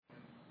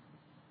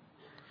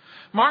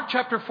Mark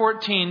chapter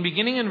 14,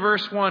 beginning in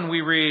verse 1,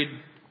 we read,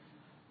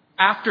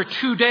 "After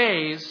 2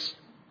 days,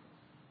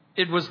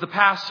 it was the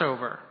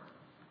Passover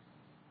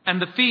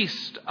and the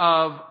feast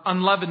of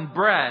unleavened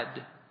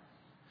bread.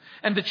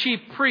 And the chief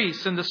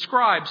priests and the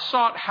scribes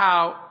sought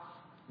how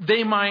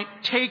they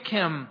might take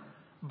him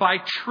by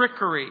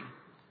trickery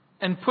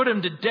and put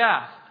him to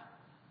death.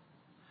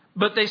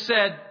 But they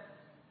said,"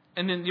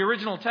 and in the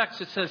original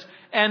text it says,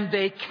 "and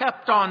they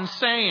kept on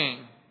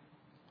saying,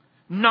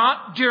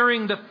 'Not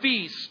during the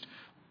feast,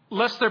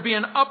 lest there be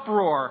an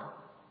uproar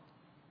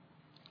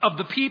of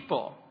the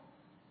people.'"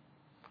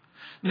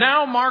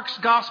 Now Mark's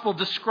gospel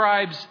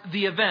describes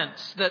the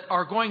events that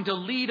are going to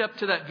lead up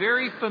to that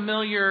very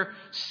familiar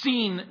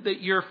scene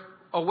that you're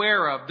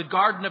aware of, the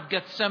Garden of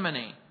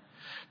Gethsemane.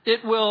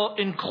 It will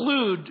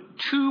include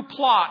 2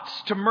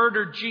 plots to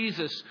murder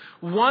Jesus,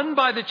 one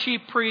by the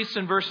chief priests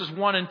in verses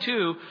 1 and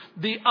 2,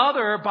 the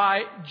other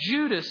by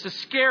Judas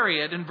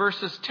Iscariot in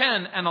verses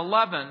 10 and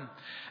 11.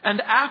 And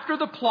after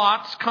the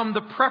plots come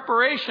the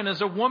preparation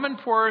as a woman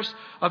pours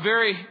a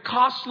very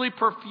costly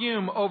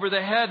perfume over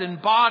the head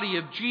and body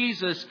of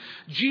Jesus.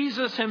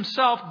 Jesus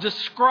himself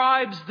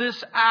describes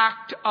this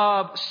act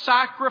of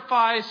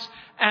sacrifice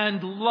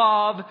and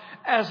love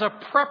as a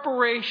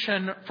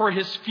preparation for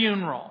his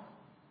funeral,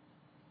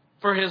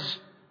 for his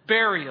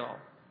burial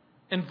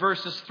in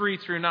verses 3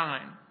 through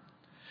 9.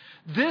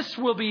 This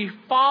will be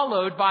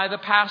followed by the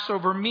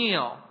Passover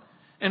meal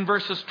in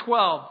verses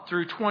 12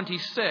 through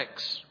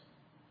 26.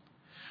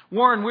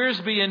 Warren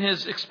Wiersbe, in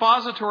his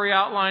expository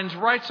outlines,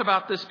 writes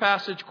about this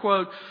passage,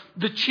 quote,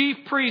 "The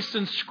chief priests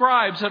and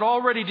scribes had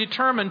already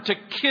determined to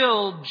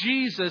kill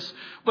Jesus,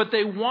 but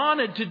they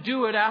wanted to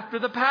do it after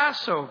the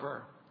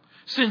Passover.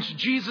 Since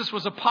Jesus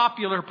was a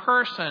popular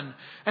person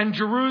and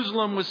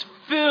Jerusalem was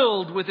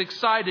filled with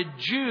excited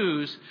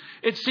Jews,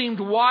 it seemed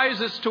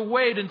wisest to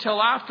wait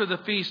until after the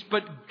feast,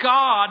 but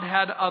God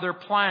had other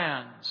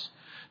plans.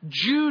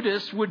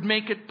 Judas would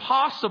make it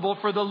possible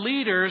for the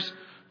leaders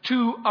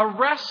to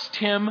arrest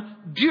him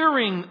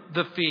during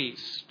the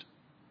feast.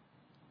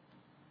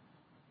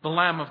 The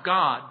Lamb of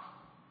God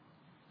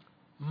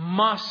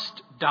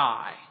must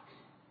die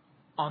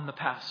on the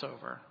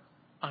Passover,"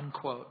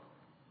 unquote.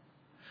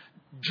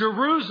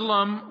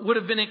 Jerusalem would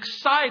have been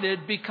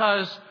excited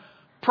because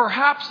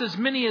perhaps as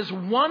many as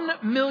 1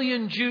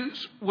 million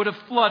Jews would have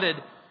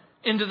flooded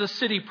into the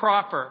city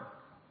proper.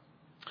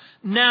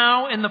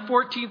 Now, in the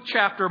 14th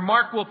chapter,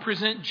 Mark will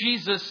present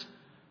Jesus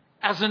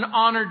as an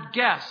honored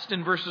guest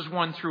in verses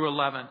 1 through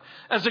 11,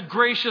 as a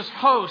gracious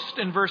host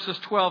in verses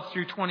 12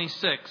 through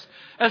 26,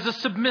 as a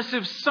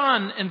submissive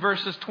son in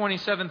verses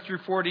 27 through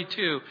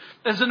 42,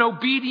 as an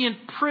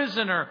obedient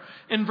prisoner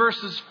in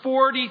verses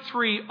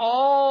 43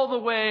 all the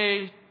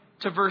way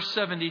to verse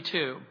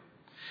 72.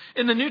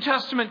 In the New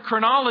Testament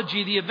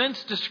chronology, the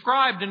events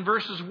described in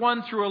verses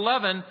 1 through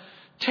 11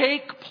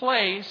 take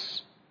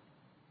place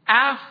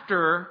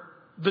after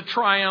the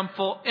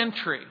triumphal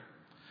entry.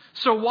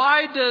 So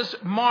why does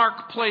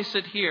Mark place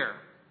it here?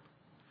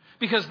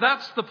 Because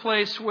that's the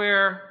place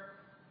where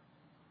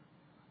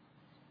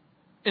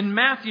in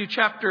Matthew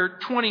chapter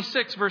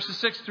 26 verses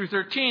 6 through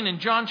 13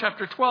 and John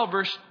chapter 12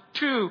 verse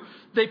 2,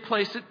 they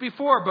place it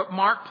before, but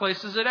Mark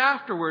places it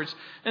afterwards.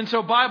 And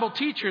so Bible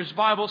teachers,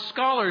 Bible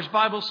scholars,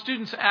 Bible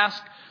students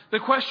ask the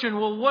question,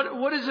 well,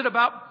 what is it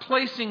about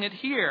placing it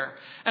here?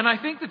 And I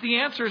think that the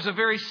answer is a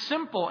very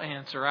simple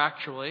answer,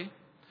 actually.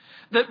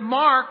 That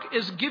Mark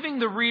is giving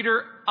the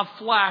reader a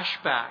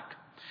flashback.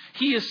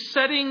 He is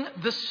setting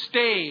the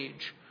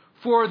stage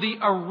for the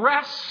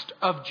arrest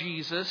of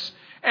Jesus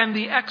and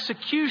the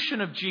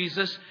execution of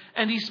Jesus,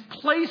 and he's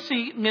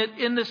placing it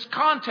in this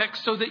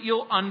context so that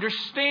you'll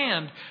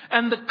understand.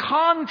 And the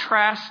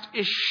contrast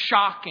is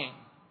shocking.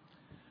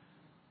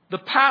 The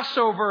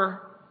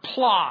Passover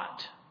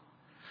plot,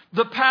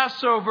 the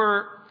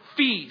Passover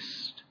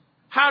feast.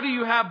 How do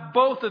you have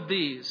both of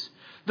these?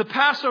 The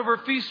Passover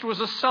feast was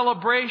a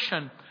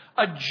celebration,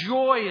 a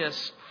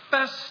joyous,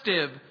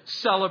 festive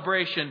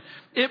celebration.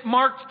 It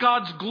marked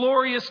God's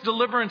glorious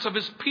deliverance of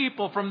his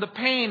people from the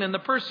pain and the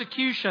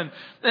persecution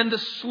and the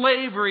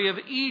slavery of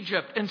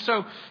Egypt. And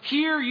so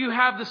here you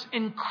have this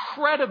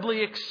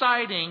incredibly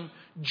exciting,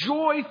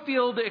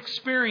 joy-filled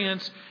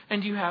experience,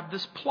 and you have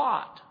this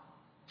plot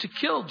to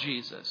kill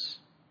Jesus.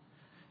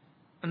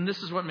 And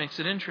this is what makes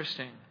it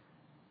interesting.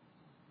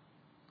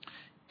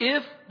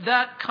 If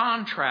that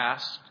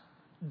contrast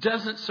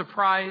doesn't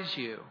surprise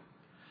you,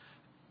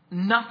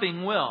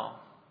 nothing will.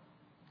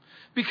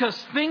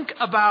 Because think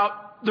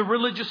about the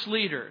religious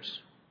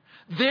leaders.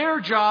 Their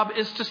job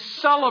is to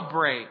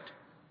celebrate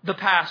the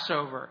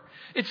Passover.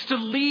 It's to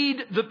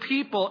lead the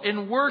people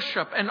in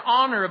worship and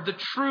honor of the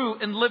true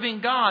and living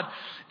God.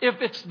 If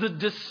it's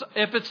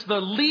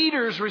the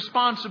leader's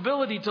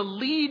responsibility to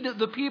lead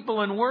the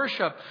people in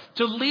worship,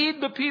 to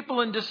lead the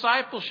people in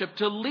discipleship,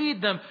 to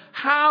lead them,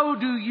 how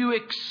do you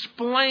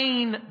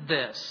explain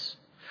this?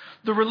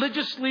 The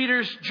religious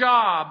leader's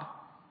job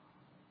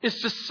is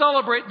to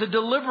celebrate the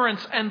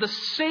deliverance and the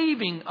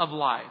saving of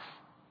life,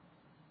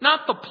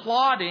 not the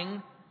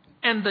plotting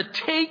and the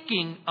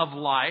taking of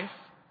life.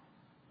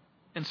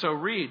 And so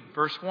read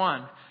verse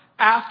 1.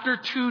 After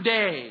 2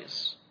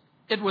 days,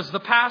 it was the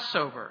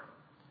Passover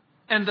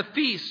and the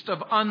feast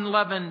of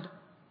unleavened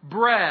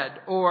bread,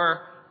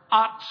 or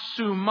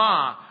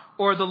Atsumah,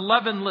 or the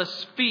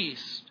leavenless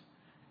feast.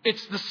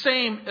 It's the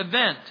same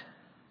event.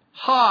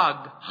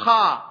 Hag,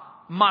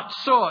 Ha,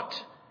 Matzot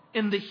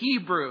in the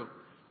Hebrew.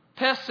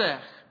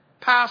 Pesach,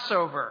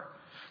 Passover.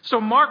 So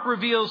Mark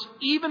reveals,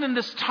 even in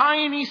this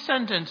tiny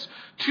sentence,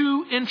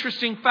 2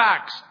 interesting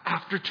facts.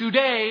 After 2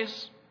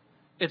 days,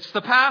 it's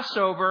the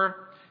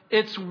Passover.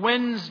 It's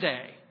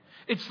Wednesday.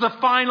 It's the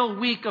final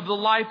week of the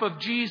life of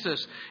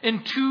Jesus.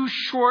 In 2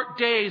 short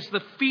days,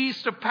 the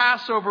feast of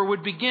Passover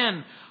would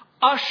begin,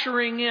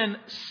 ushering in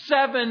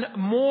 7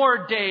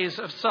 more days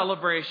of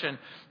celebration.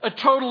 A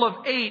total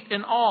of 8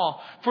 in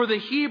all. For the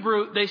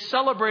Hebrew, they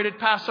celebrated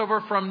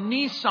Passover from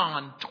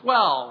Nisan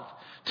 12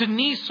 to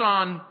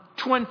Nisan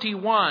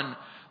 21.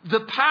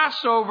 The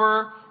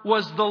Passover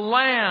was the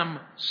lamb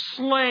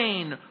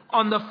slain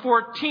on the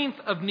 14th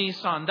of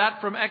Nisan.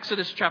 That from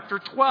Exodus chapter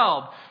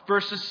 12,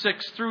 verses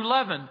 6 through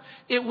 11.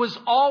 It was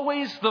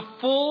always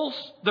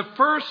the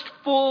first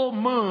full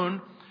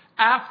moon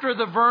after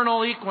the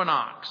vernal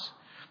equinox.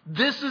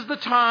 This is the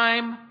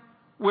time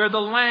where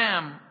the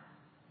lamb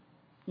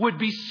would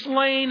be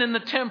slain in the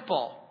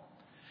temple.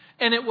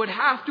 And it would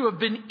have to have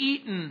been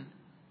eaten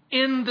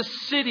in the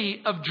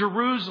city of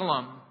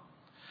Jerusalem.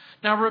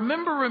 Now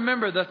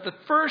remember that the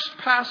first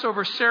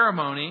Passover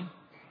ceremony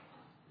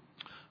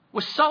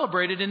was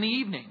celebrated in the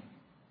evening,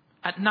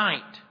 at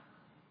night.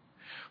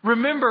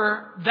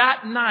 Remember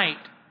that night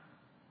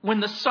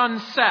when the sun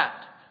set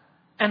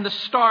and the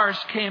stars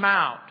came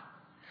out.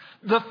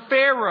 The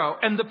Pharaoh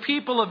and the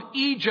people of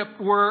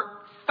Egypt were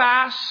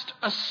fast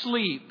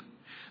asleep.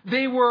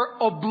 They were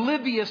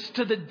oblivious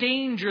to the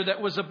danger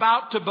that was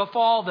about to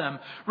befall them.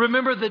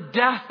 Remember, the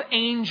death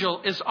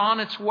angel is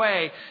on its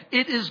way.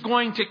 It is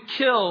going to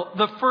kill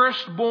the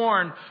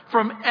firstborn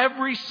from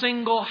every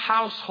single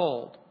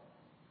household.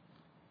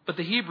 But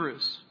the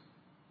Hebrews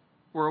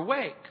were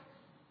awake.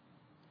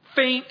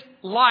 Faint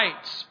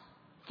lights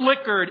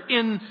flickered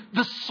in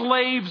the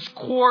slaves'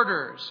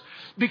 quarters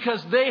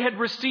because they had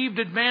received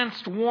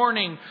advanced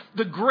warning.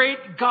 The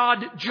great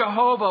God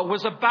Jehovah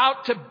was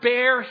about to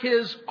bare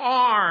his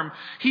arm.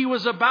 He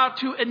was about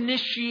to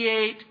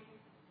initiate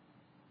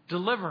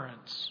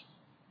deliverance.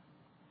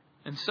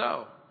 And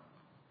so,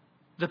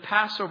 the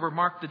Passover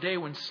marked the day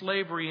when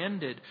slavery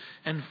ended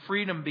and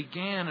freedom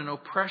began and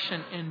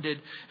oppression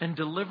ended and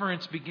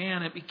deliverance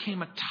began. It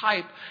became a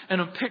type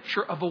and a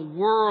picture of a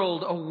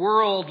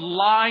world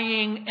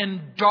lying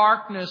in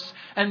darkness,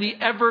 and the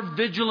ever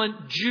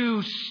vigilant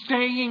Jew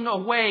staying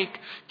awake,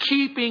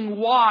 keeping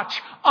watch,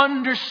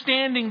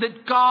 understanding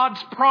that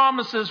God's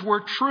promises were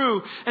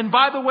true. And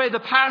by the way,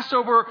 the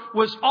Passover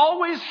was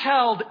always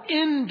held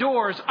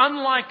indoors,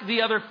 unlike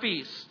the other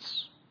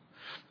feasts.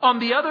 On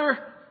the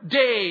other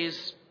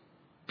days,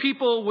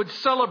 people would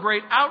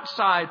celebrate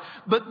outside,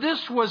 but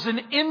this was an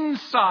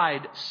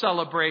inside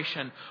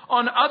celebration.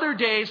 On other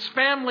days,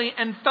 family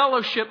and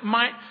fellowship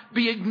might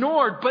be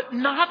ignored, but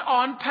not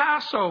on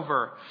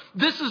Passover.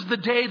 This is the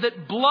day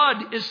that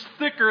blood is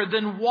thicker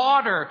than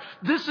water.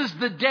 This is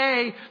the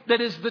day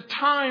that is the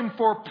time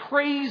for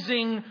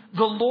praising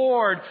the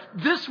Lord.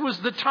 This was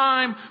the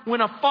time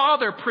when a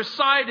father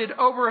presided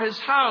over his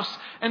house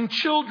and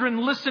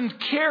children listened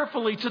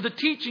carefully to the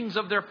teachings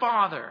of their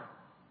father.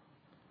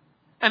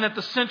 And at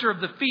the center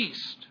of the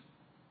feast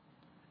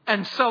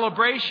and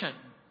celebration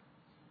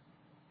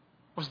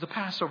was the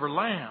Passover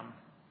lamb.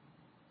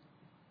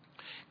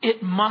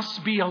 It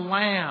must be a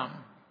lamb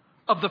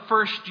of the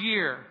first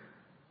year,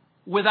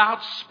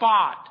 without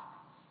spot,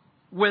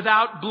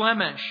 without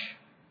blemish.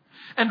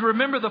 And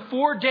remember, the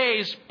 4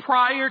 days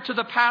prior to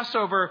the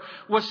Passover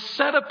was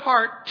set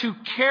apart to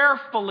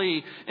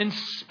carefully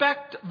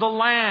inspect the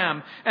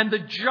lamb. And the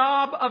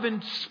job of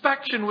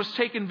inspection was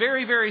taken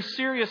very, very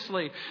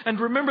seriously. And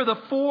remember,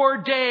 the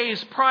 4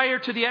 days prior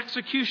to the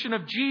execution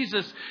of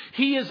Jesus,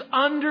 he is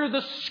under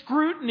the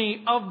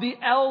scrutiny of the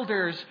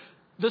elders,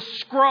 the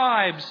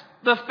scribes,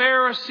 the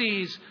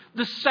Pharisees,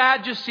 the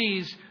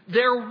Sadducees.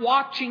 They're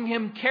watching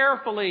him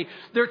carefully.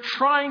 They're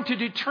trying to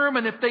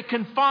determine if they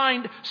can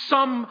find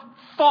some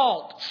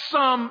fault,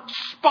 some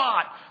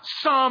spot,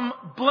 some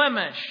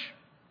blemish.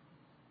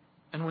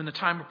 And when the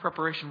time of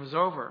preparation was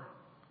over,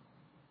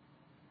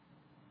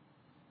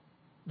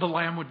 the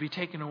lamb would be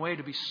taken away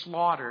to be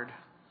slaughtered.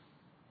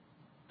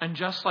 And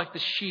just like the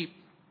sheep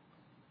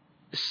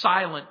is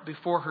silent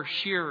before her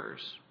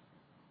shearers,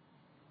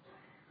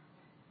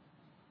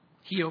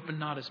 he opened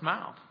not his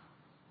mouth.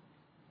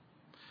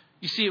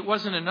 You see, it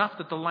wasn't enough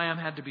that the lamb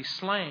had to be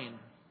slain.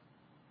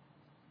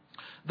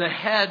 The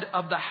head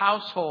of the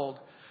household,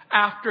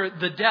 after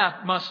the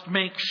death, must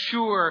make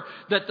sure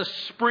that the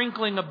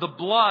sprinkling of the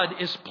blood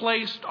is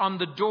placed on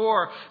the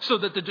door so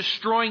that the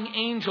destroying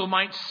angel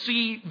might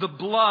see the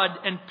blood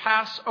and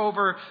pass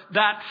over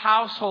that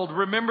household.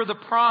 Remember the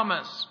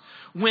promise.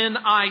 When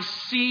I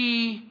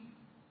see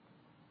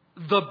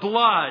the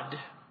blood,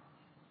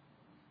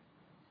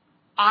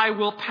 I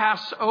will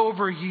pass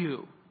over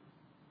you.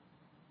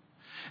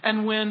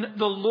 And when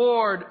the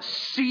Lord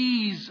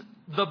sees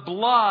the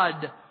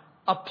blood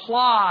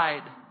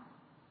applied,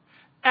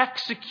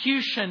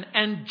 execution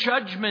and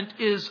judgment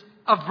is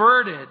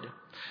averted.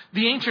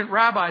 The ancient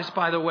rabbis,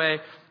 by the way,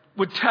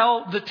 would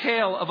tell the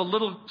tale of a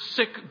little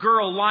sick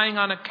girl lying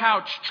on a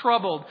couch,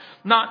 troubled,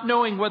 not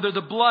knowing whether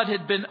the blood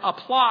had been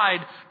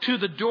applied to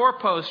the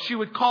doorpost. She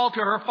would call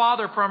to her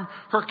father from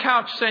her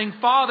couch, saying,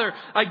 "Father,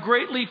 I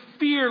greatly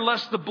fear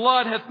lest the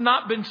blood hath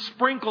not been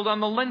sprinkled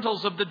on the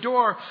lintels of the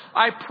door.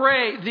 I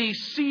pray thee,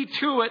 see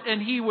to it." And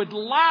he would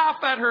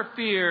laugh at her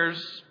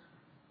fears.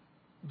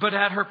 But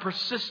at her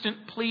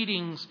persistent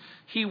pleadings,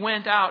 he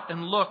went out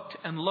and looked,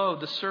 and lo,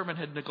 the servant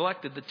had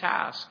neglected the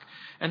task.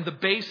 And the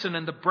basin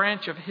and the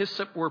branch of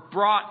hyssop were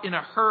brought in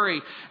a hurry,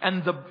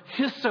 and the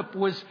hyssop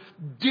was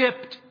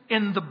dipped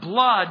in the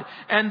blood,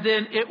 and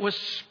then it was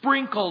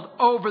sprinkled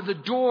over the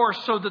door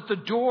so that the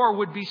door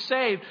would be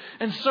saved.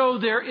 And so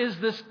there is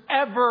this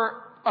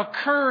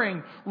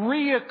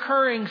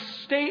reoccurring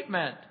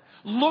statement.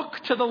 Look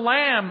to the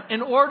Lamb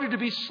in order to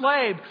be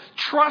saved.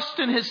 Trust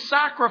in His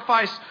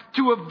sacrifice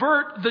to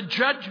avert the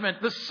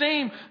judgment. The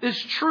same is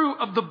true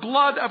of the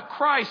blood of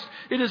Christ.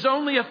 It is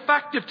only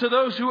effective to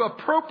those who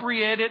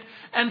appropriate it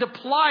and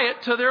apply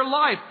it to their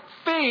life.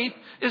 Faith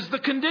is the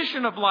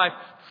condition of life.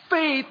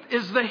 Faith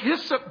is the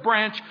hyssop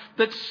branch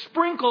that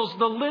sprinkles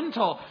the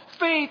lintel.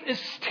 Faith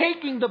is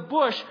taking the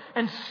bush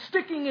and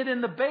sticking it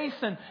in the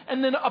basin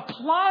and then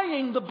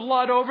applying the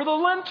blood over the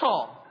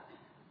lintel.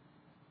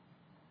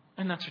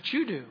 And that's what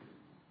you do.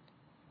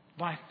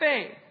 By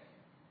faith,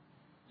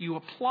 you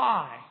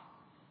apply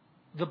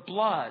the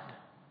blood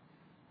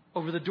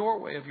over the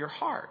doorway of your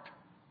heart.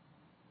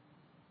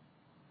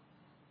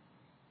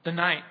 The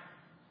night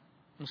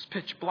was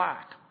pitch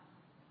black.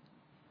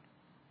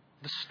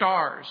 The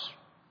stars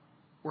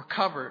were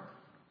covered.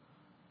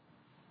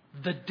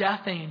 The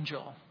death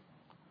angel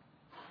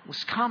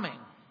was coming.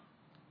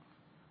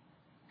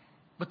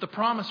 But the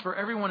promise for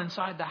everyone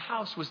inside the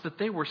house was that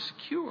they were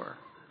secure.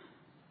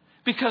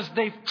 Because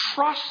they've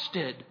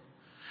trusted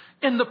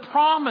in the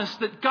promise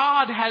that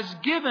God has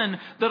given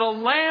that a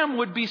lamb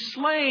would be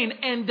slain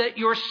and that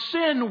your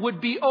sin would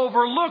be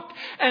overlooked.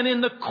 And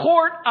in the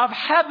court of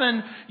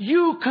heaven,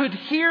 you could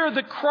hear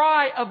the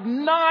cry of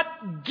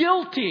not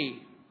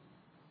guilty.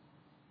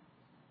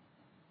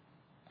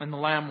 And the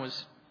lamb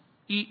was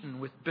eaten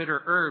with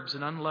bitter herbs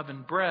and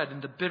unleavened bread.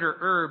 And the bitter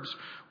herbs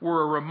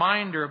were a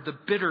reminder of the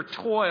bitter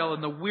toil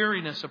and the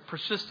weariness of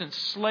persistent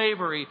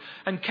slavery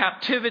and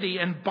captivity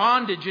and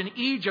bondage in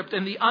Egypt.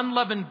 And the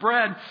unleavened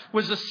bread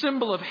was a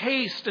symbol of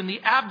haste and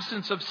the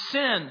absence of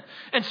sin.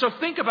 And so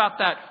think about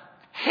that.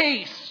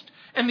 Haste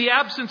and the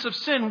absence of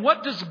sin.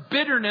 What does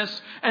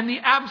bitterness and the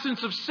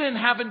absence of sin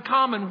have in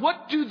common?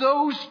 What do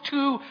those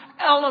two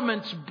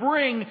elements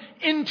bring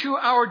into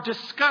our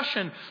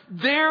discussion?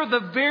 They're the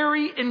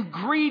very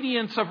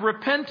ingredients of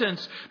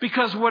repentance,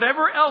 because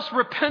whatever else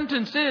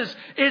repentance is,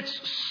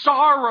 it's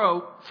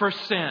sorrow for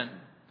sin.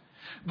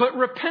 But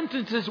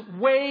repentance is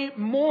way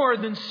more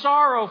than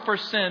sorrow for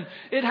sin.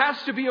 It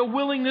has to be a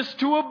willingness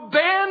to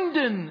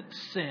abandon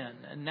sin.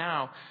 And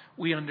now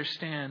we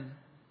understand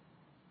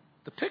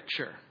the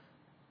picture.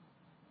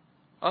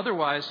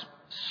 Otherwise,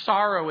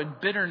 sorrow and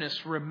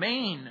bitterness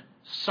remain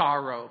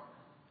sorrow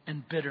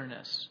and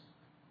bitterness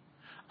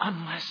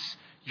unless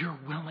you're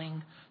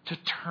willing to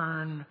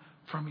turn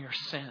from your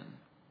sin.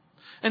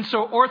 And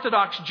so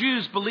Orthodox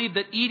Jews believed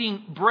that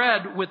eating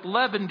bread with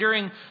leaven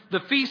during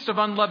the Feast of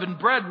Unleavened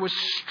Bread was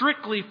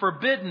strictly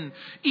forbidden.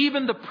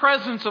 Even the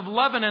presence of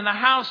leaven in the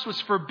house was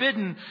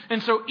forbidden.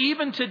 And so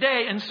even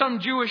today in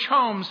some Jewish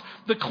homes,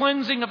 the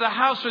cleansing of the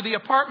house or the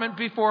apartment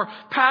before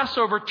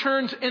Passover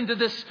turns into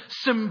this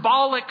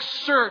symbolic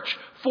search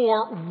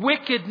for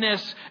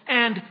wickedness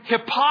and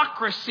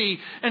hypocrisy.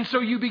 And so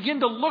you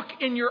begin to look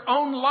in your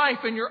own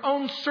life and your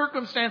own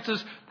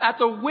circumstances at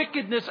the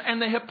wickedness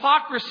and the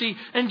hypocrisy,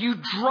 and you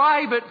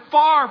drive it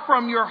far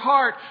from your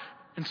heart.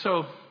 And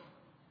so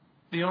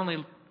the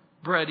only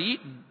bread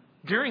eaten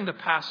during the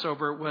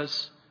Passover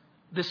was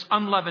this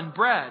unleavened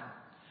bread,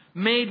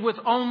 made with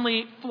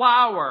only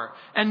flour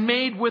and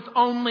made with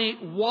only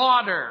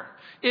water.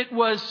 It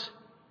was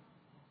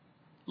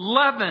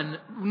leaven,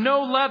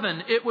 no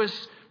leaven. It was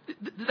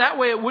that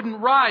way it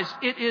wouldn't rise.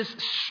 It is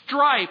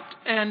striped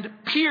and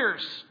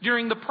pierced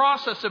during the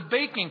process of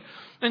baking.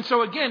 And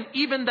so again,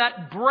 even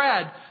that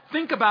bread,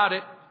 think about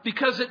it,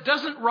 because it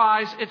doesn't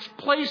rise, it's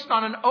placed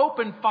on an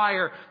open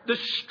fire. The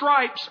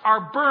stripes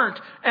are burnt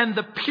and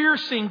the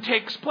piercing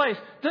takes place.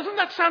 Doesn't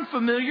that sound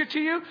familiar to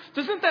you?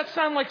 Doesn't that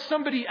sound like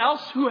somebody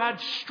else who had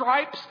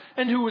stripes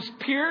and who was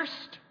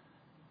pierced?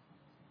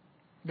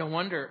 No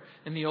wonder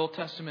in the Old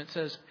Testament it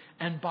says,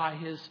 and by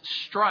His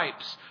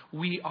stripes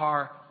we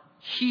are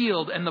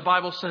healed. And the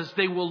Bible says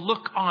they will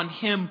look on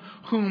Him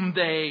whom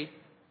they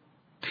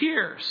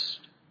pierced.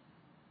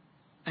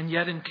 And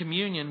yet in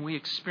communion, we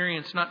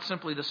experience not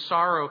simply the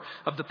sorrow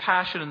of the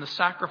passion and the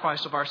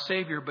sacrifice of our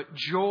Savior, but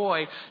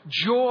joy.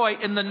 Joy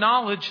in the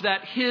knowledge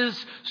that His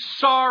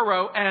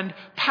sorrow and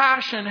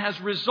passion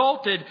has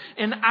resulted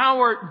in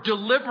our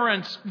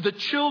deliverance. The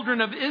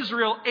children of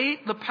Israel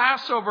ate the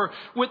Passover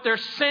with their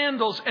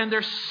sandals and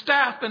their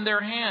staff in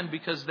their hand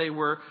because they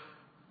were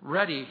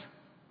ready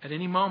at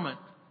any moment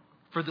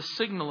for the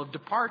signal of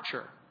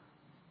departure.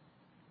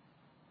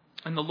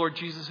 And the Lord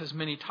Jesus has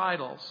many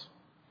titles.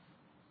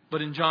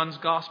 But in John's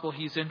Gospel,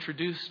 He's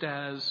introduced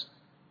as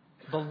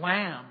the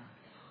Lamb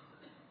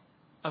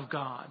of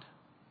God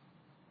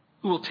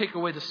who will take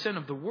away the sin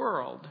of the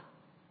world.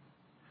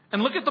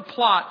 And look at the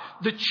plot.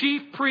 The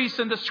chief priests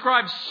and the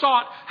scribes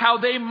sought how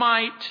they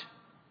might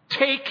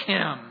take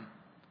Him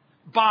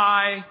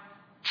by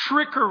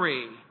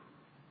trickery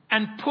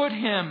and put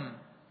Him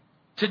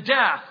to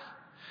death.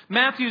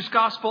 Matthew's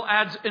Gospel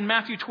adds in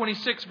Matthew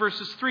 26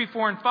 verses 3,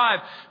 4, and 5,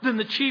 then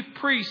the chief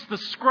priests, the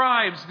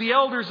scribes, the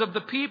elders of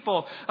the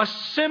people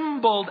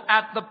assembled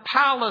at the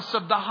palace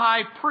of the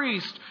high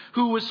priest,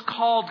 who was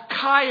called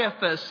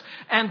Caiaphas,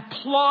 and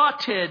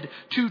plotted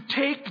to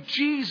take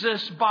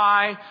Jesus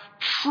by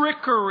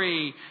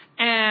trickery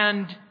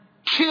and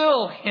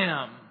kill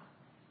Him.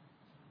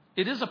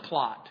 It is a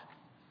plot.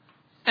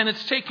 And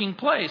it's taking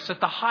place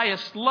at the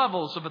highest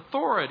levels of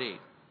authority.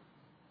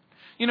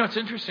 You know, it's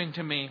interesting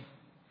to me,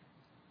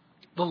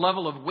 the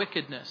level of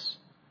wickedness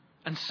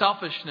and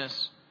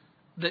selfishness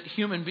that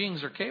human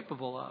beings are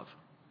capable of.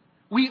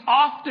 We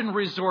often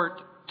resort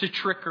to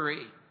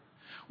trickery.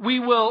 We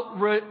will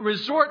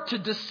resort to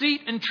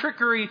deceit and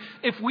trickery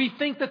if we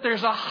think that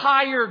there's a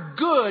higher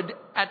good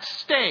at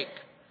stake.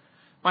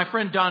 My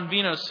friend Don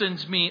Vino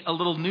sends me a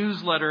little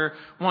newsletter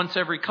once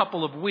every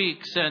couple of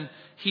weeks, and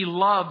he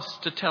loves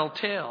to tell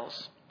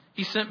tales.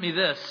 He sent me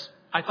this.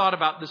 I thought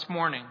about this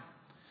morning.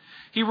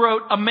 He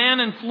wrote, a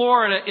man in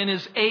Florida in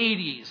his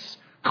 80s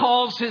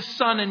calls his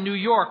son in New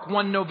York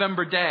one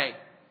November day.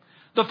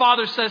 The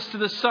father says to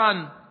the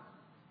son,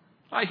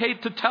 I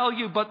hate to tell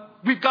you, but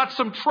we've got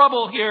some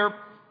trouble here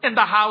in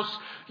the house.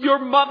 Your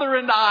mother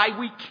and I,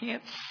 we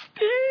can't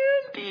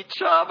stand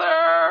each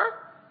other.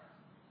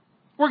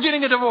 We're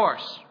getting a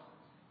divorce.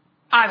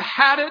 I've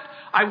had it.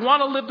 I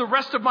want to live the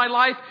rest of my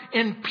life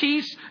in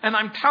peace. And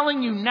I'm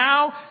telling you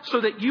now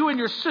so that you and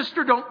your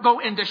sister don't go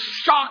into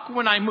shock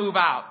when I move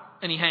out.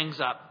 And he hangs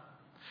up.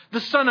 The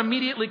son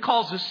immediately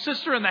calls his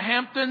sister in the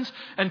Hamptons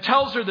and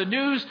tells her the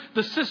news.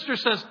 The sister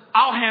says,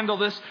 I'll handle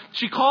this.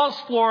 She calls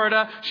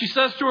Florida. She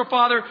says to her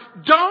father,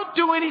 don't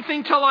do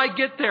anything till I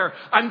get there.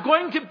 I'm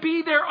going to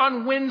be there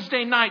on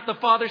Wednesday night. The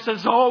father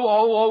says, oh,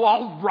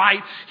 all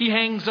right. He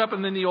hangs up,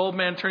 and then the old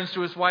man turns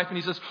to his wife and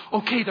he says,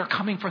 okay, they're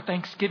coming for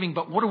Thanksgiving,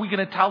 but what are we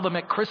going to tell them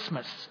at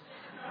Christmas?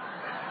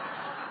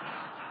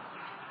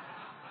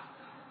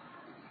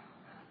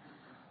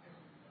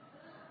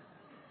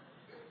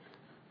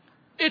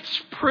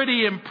 It's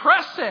pretty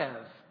impressive,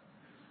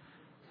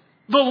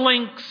 the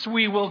lengths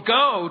we will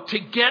go to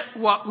get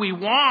what we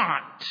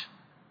want.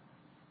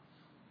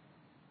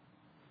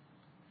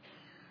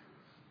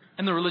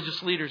 And the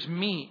religious leaders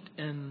meet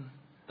in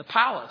the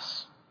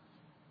palace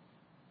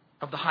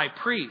of the high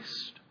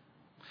priest.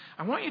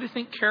 I want you to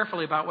think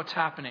carefully about what's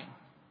happening.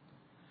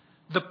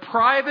 The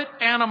private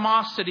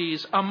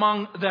animosities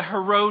among the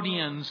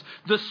Herodians,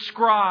 the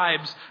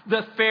scribes,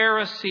 the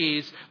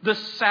Pharisees, the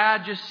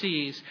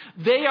Sadducees,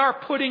 they are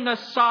putting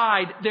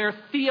aside their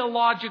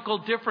theological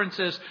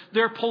differences,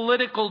 their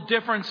political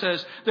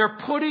differences. They're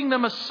putting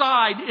them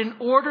aside in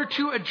order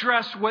to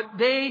address what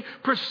they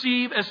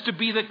perceive as to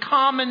be the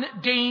common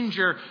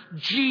danger,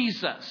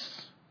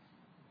 Jesus.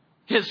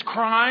 His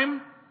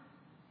crime,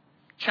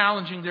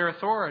 challenging their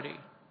authority,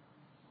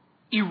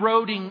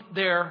 eroding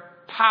their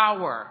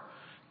power,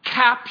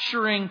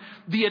 capturing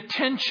the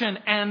attention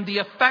and the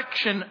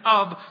affection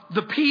of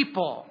the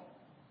people.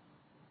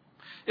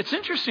 It's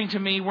interesting to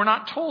me, we're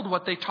not told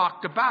what they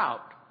talked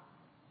about.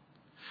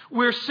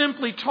 We're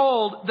simply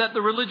told that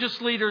the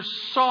religious leaders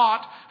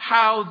sought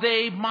how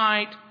they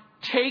might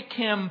take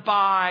him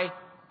by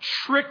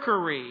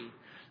trickery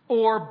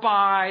or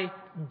by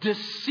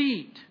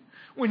deceit.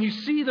 When you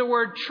see the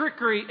word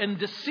trickery and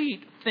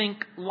deceit,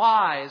 think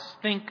lies,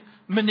 think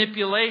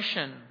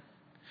manipulation.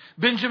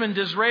 Benjamin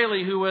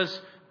Disraeli, who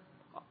was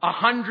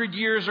 100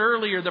 years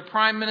earlier, the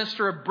Prime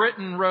Minister of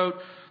Britain,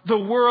 wrote, the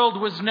world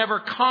was never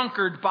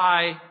conquered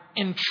by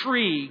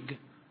intrigue,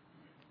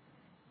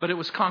 but it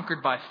was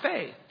conquered by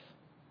faith.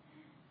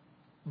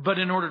 But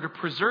in order to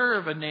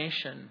preserve a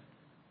nation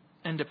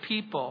and a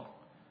people,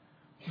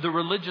 the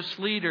religious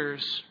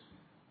leaders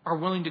are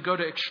willing to go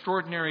to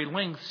extraordinary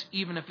lengths,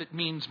 even if it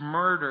means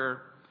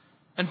murder.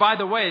 And by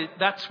the way,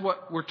 that's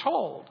what we're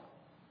told.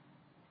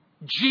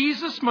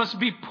 Jesus must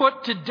be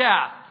put to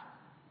death.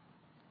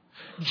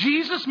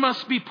 Jesus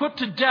must be put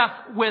to death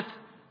with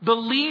the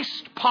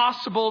least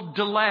possible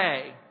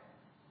delay.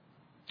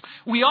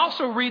 We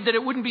also read that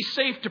it wouldn't be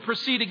safe to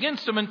proceed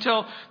against him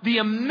until the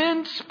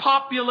immense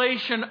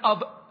population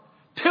of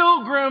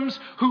pilgrims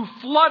who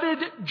flooded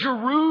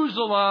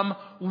Jerusalem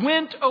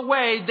went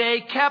away.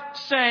 They kept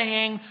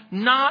saying,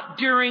 not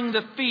during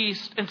the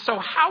feast. And so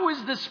how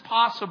is this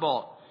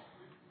possible?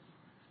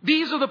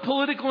 These are the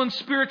political and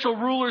spiritual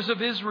rulers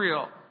of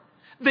Israel.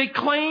 They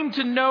claim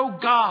to know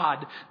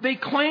God. They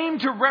claim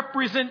to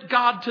represent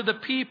God to the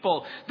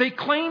people. They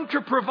claim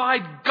to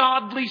provide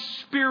godly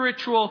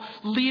spiritual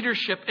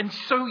leadership. And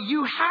so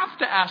you have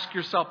to ask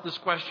yourself this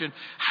question.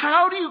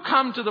 How do you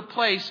come to the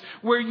place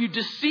where you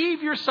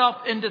deceive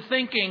yourself into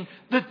thinking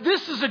that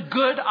this is a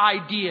good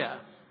idea?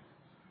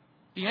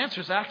 The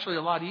answer is actually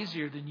a lot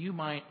easier than you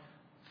might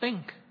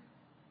think.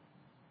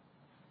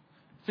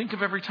 Think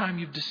of every time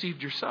you've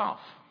deceived yourself,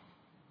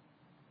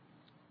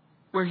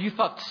 where you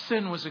thought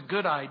sin was a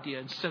good idea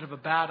instead of a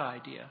bad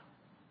idea.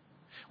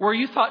 Where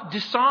you thought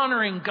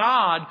dishonoring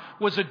God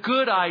was a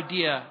good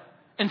idea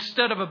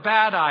instead of a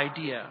bad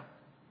idea.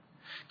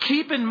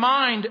 Keep in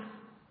mind,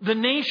 the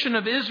nation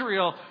of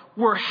Israel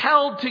were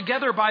held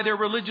together by their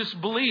religious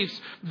beliefs.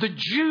 The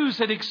Jews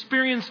had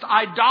experienced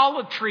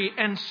idolatry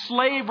and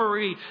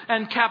slavery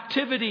and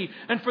captivity.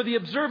 And for the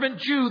observant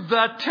Jew,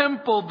 the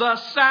temple, the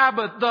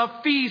Sabbath, the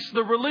feast,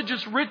 the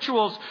religious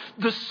rituals,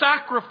 the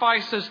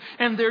sacrifices,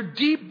 and their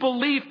deep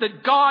belief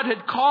that God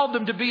had called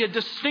them to be a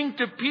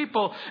distinctive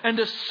people and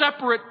a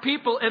separate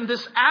people, and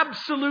this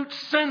absolute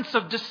sense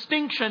of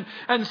distinction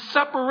and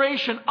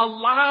separation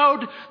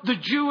allowed the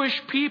Jewish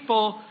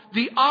people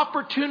the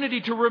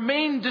opportunity to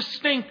remain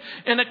distinct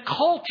in a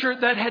culture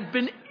that had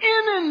been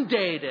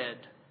inundated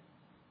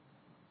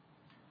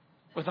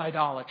with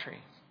idolatry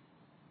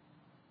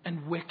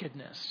and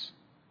wickedness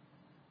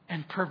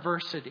and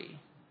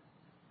perversity.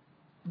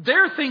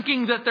 They're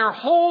thinking that they're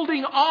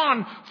holding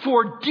on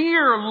for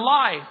dear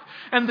life.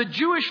 And the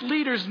Jewish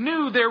leaders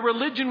knew their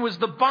religion was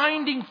the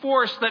binding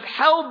force that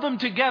held them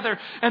together,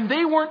 and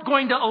they weren't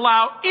going to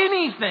allow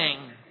anything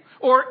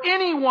or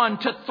anyone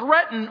to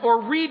threaten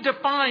or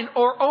redefine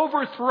or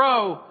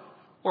overthrow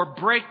or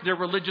break their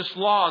religious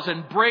laws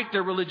and break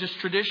their religious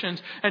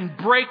traditions and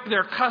break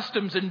their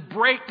customs and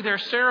break their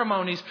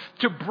ceremonies.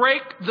 To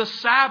break the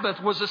Sabbath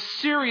was a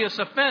serious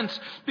offense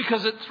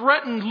because it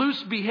threatened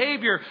loose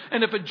behavior.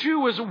 And if a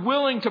Jew was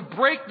willing to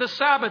break the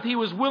Sabbath, he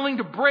was willing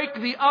to break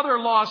the other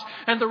laws.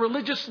 And the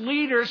religious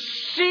leaders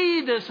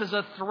see this as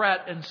a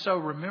threat. And so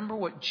remember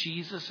what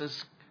Jesus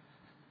is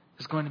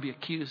going to be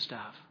accused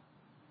of.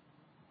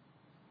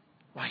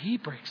 Why, he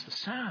breaks the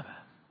Sabbath.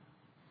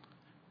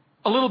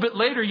 A little bit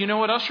later, you know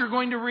what else you're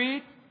going to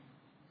read?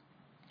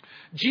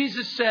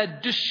 Jesus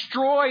said,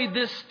 destroy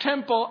this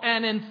temple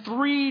and in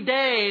 3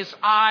 days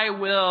I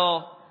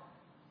will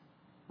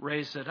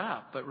raise it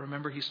up. But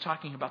remember, he's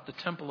talking about the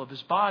temple of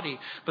his body.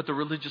 But the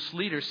religious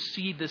leaders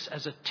see this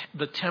as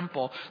the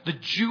temple, the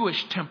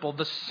Jewish temple,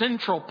 the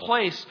central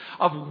place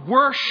of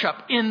worship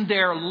in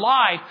their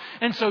life.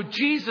 And so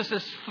Jesus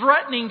is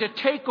threatening to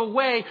take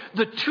away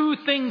the two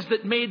things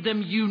that made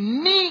them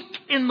unique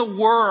in the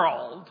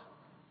world.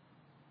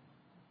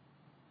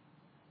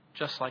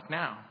 Just like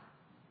now,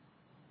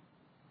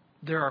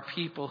 there are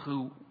people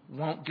who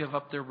won't give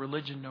up their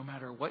religion no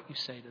matter what you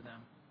say to them.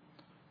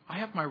 I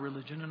have my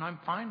religion and I'm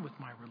fine with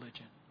my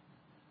religion.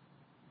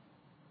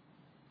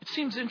 It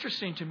seems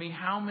interesting to me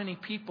how many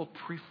people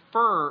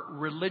prefer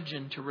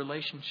religion to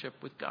relationship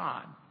with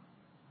God.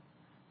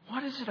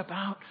 What is it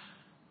about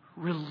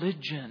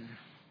religion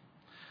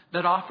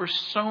that offers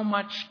so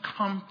much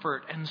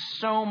comfort and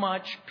so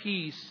much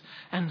peace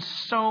and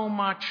so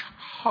much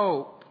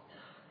hope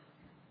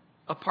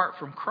apart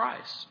from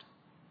Christ?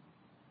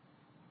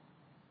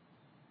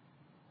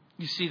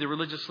 You see, the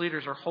religious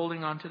leaders are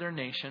holding on to their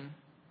nation.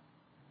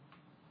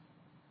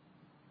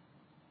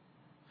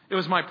 It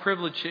was my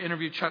privilege to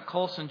interview Chuck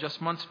Colson just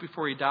months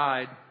before he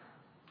died.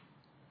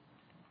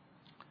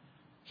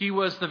 He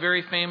was the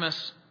very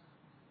famous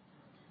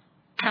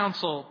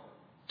counsel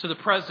to the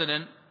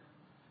president.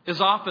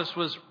 His office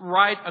was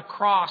right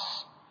across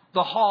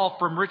the hall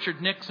from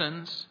Richard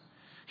Nixon's.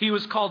 He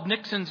was called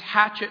Nixon's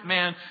hatchet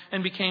man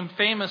and became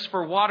famous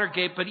for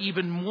Watergate, but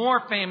even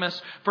more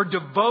famous for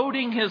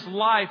devoting his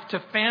life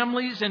to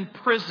families in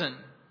prison.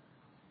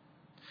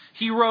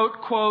 He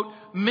wrote, quote,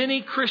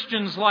 many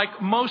Christians, like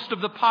most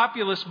of the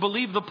populace,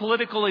 believe the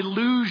political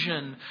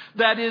illusion.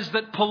 That is,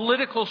 that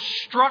political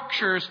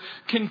structures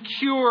can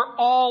cure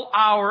all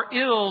our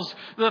ills.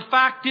 The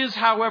fact is,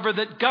 however,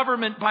 that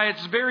government by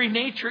its very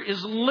nature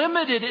is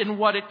limited in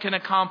what it can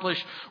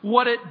accomplish.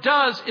 What it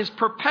does is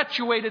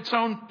perpetuate its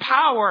own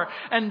power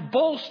and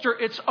bolster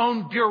its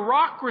own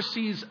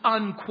bureaucracies,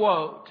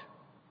 unquote.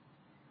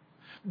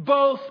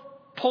 Both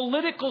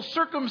political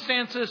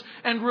circumstances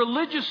and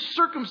religious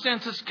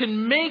circumstances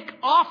can make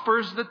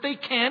offers that they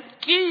can't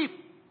keep.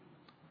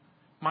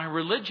 My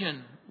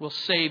religion will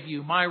save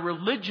you. My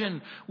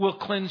religion will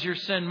cleanse your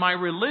sin. My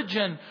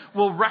religion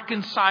will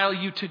reconcile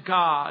you to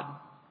God.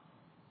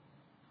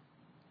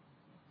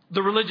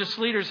 The religious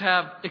leaders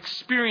have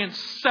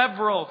experienced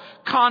several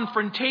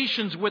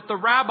confrontations with the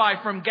rabbi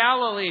from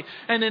Galilee.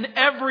 And in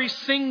every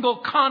single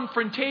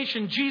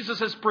confrontation, Jesus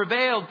has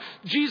prevailed.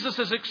 Jesus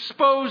has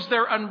exposed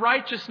their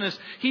unrighteousness.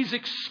 He's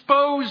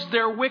exposed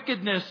their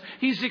wickedness.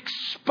 He's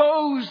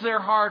exposed their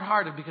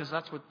hard-hearted, because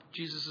that's what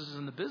Jesus is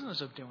in the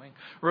business of doing,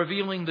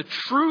 revealing the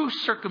true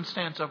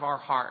circumstance of our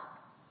heart.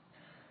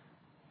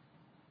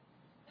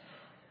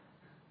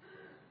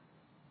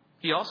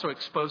 He also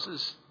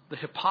exposes the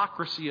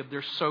hypocrisy of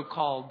their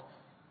so-called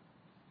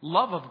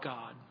love of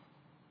God.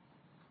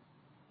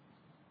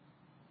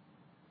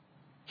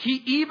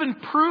 He even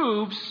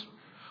proves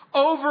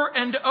over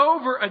and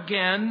over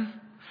again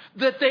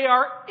that they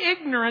are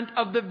ignorant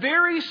of the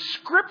very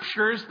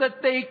scriptures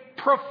that they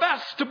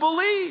profess to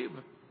believe.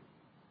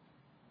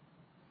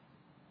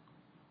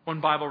 One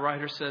Bible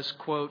writer says,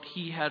 quote,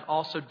 "He had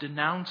also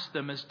denounced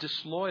them as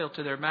disloyal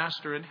to their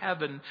master in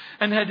heaven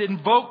and had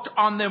invoked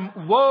on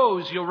them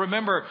woes." You'll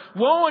remember,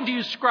 "Woe unto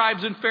you,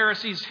 scribes and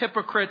Pharisees,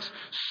 hypocrites,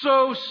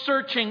 so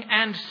searching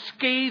and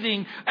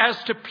scathing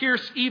as to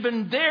pierce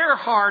even their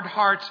hard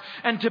hearts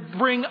and to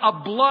bring a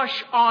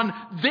blush on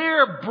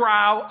their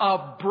brow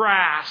of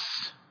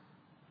brass."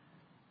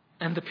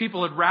 And the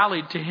people had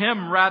rallied to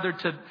him rather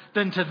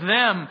than to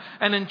them,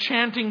 and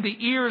enchanting the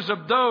ears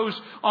of those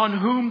on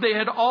whom they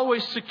had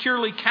always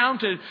securely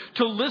counted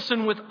to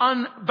listen with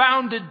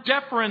unbounded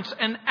deference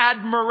and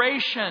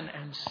admiration.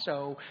 And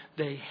so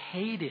they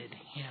hated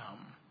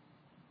him.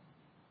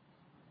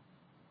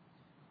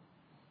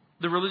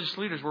 The religious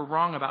leaders were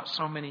wrong about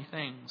so many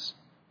things.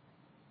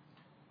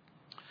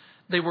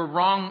 They were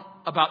wrong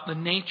about the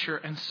nature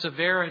and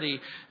severity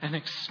and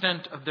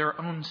extent of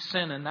their own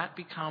sin. And that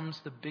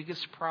becomes the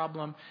biggest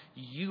problem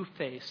you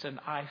face and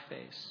I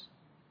face.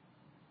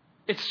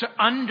 It's to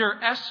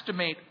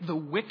underestimate the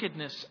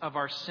wickedness of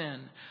our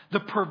sin, the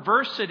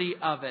perversity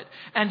of it,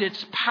 and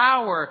its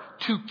power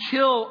to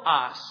kill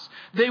us.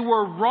 They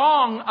were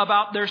wrong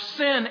about their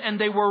sin, and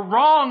they were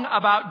wrong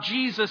about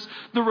Jesus.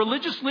 The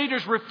religious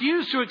leaders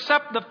refused to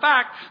accept the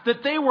fact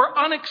that they were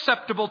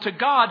unacceptable to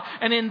God,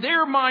 and in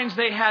their minds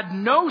they had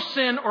no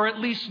sin, or at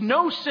least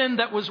no sin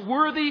that was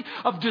worthy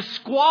of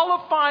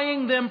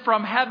disqualifying them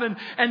from heaven,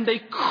 and they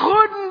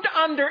couldn't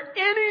under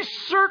any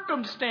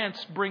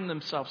circumstance bring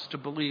themselves to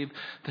believe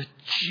that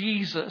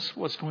Jesus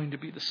was going to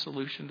be the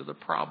solution to the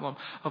problem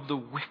of the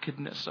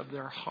wickedness of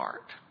their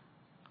heart.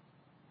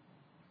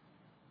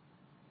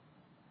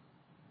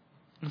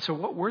 And so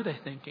what were they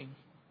thinking?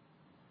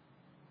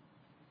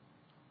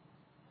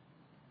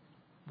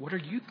 What are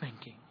you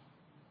thinking?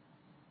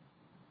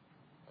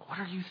 What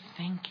are you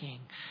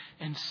thinking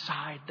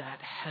inside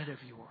that head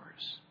of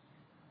yours?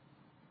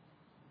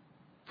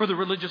 For the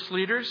religious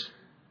leaders,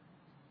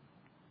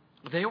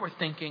 they were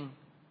thinking,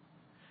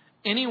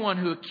 anyone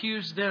who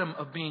accused them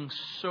of being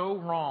so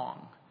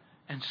wrong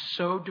and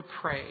so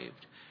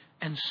depraved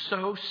and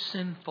so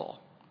sinful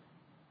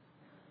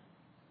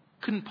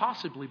couldn't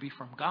possibly be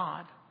from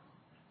God.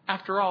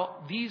 After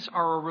all, these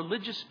are a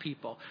religious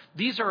people.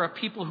 These are a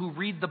people who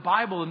read the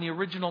Bible in the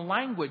original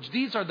language.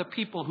 These are the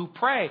people who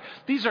pray.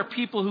 These are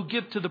people who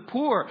give to the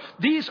poor.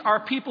 These are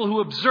people who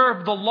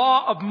observe the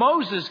law of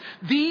Moses.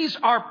 These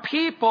are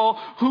people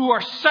who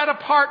are set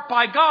apart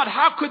by God.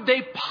 How could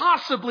they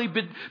possibly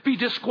be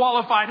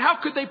disqualified? How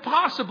could they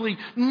possibly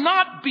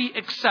not be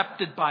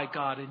accepted by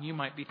God? And you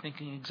might be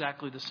thinking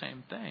exactly the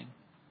same thing.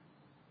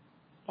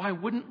 Why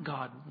wouldn't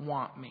God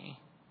want me?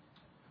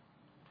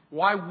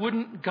 Why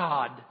wouldn't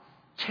God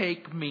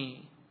take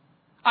me?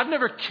 I've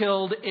never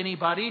killed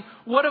anybody.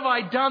 What have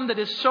I done that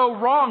is so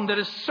wrong, that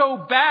is so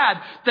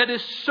bad, that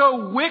is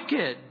so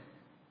wicked?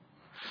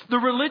 The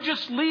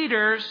religious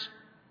leaders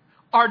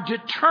are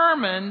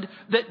determined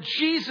that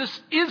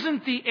Jesus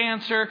isn't the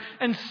answer,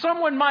 and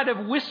someone might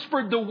have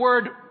whispered the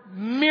word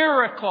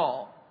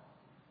miracle.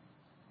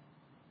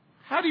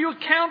 How do you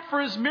account for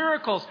his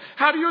miracles?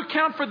 How do you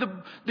account for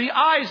the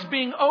eyes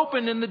being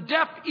opened and the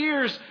deaf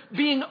ears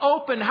being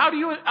opened? How do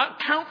you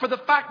account for the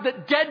fact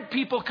that dead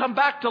people come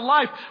back to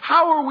life?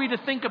 How are we to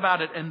think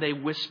about it? And they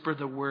whisper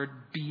the word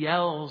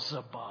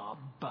Beelzebub.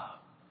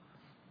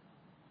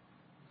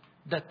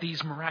 That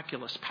these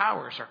miraculous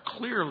powers are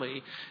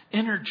clearly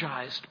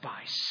energized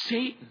by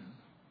Satan.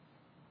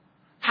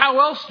 How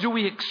else do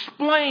we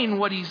explain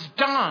what he's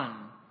done?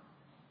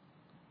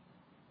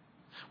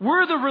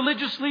 Were the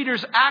religious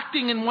leaders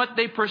acting in what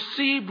they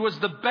perceived was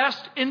the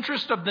best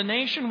interest of the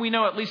nation? We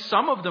know at least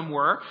some of them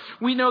were.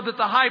 We know that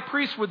the high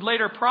priest would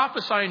later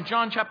prophesy in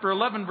John chapter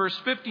 11 verse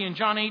 50 and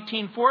John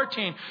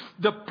 18:14.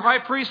 The high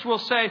priest will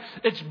say,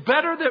 it's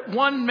better that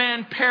one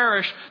man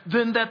perish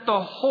than that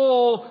the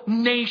whole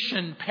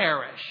nation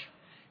perish.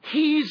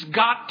 He's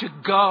got to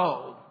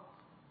go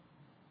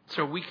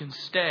so we can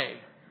stay.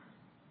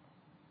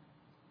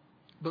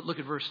 But look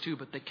at verse 2.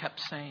 But they kept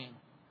saying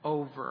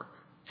over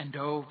and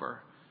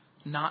over,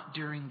 not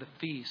during the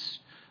feast,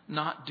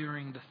 not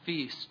during the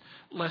feast,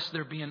 lest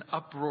there be an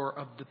uproar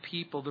of the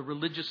people. The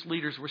religious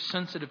leaders were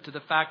sensitive to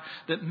the fact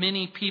that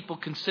many people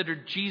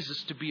considered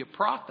Jesus to be a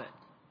prophet.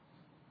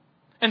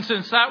 And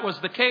since that was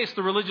the case,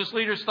 the religious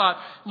leaders thought,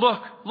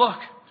 look,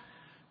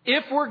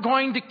 if we're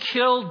going to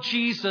kill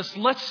Jesus,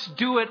 let's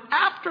do it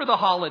after the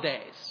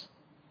holidays.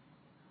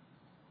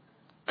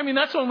 I mean,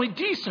 that's only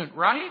decent,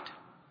 right?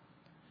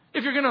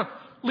 If you're going to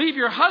leave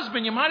your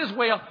husband, you might as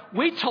well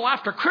wait till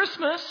after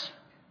Christmas,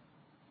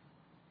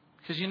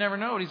 because you never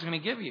know what he's going to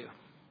give you.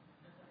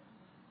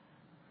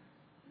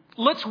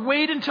 Let's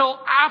wait until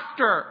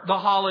after the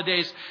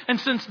holidays. And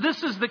since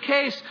this is the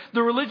case,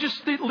 the religious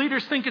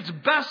leaders think it's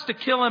best to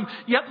kill him.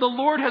 Yet the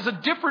Lord has a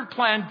different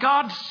plan.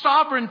 God's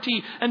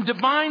sovereignty and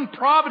divine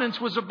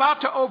providence was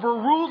about to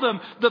overrule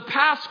them. The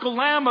Paschal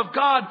Lamb of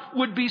God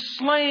would be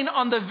slain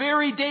on the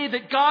very day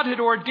that God had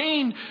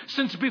ordained,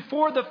 since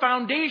before the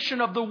foundation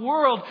of the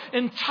world,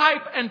 in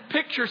type and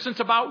picture, since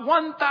about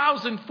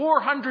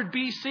 1400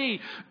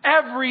 BC.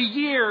 Every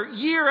year,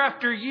 year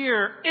after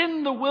year,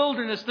 in the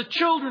wilderness, the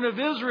children of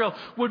Israel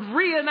would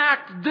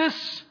reenact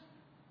this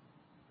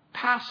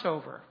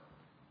Passover.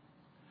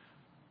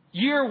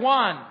 Year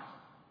 1,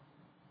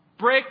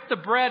 break the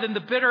bread and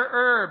the bitter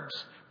herbs,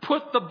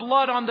 put the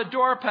blood on the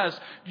doorpost.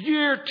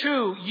 Year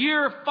 2,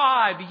 year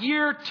 5,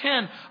 year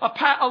 10,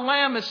 a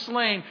lamb is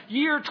slain.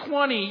 Year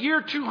 20,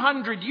 year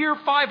 200, year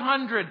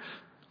 500.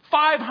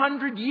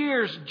 500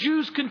 years,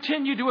 Jews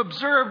continue to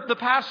observe the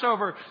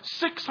Passover.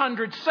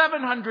 600,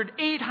 700,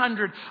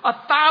 800,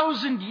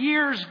 1,000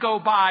 years go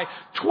by.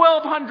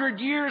 1,200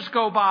 years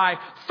go by.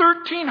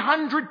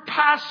 1,300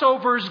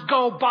 Passovers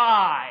go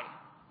by.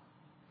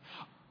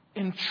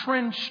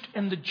 Entrenched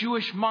in the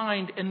Jewish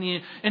mind and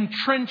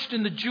entrenched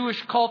in the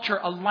Jewish culture,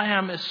 a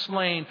lamb is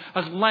slain.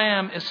 A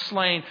lamb is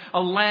slain.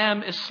 A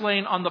lamb is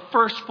slain on the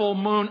first full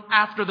moon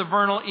after the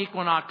vernal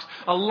equinox.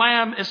 A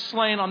lamb is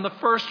slain on the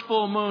first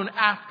full moon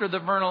after the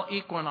vernal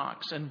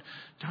equinox. And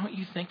don't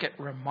you think it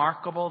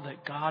remarkable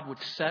that God would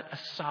set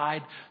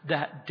aside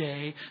that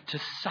day to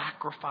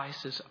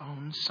sacrifice His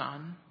own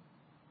Son?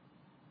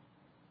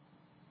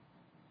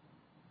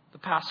 The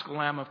Paschal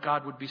Lamb of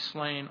God would be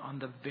slain on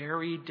the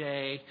very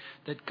day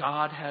that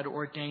God had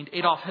ordained.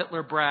 Adolf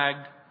Hitler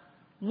bragged,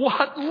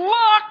 "What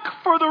luck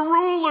for the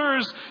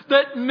rulers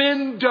that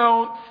men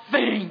don't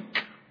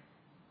think."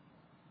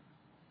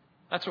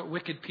 That's what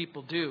wicked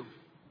people do.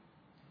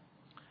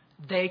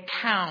 They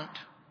count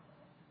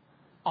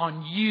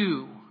on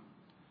you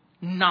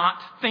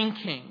not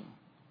thinking.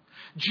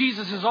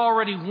 Jesus has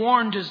already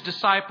warned His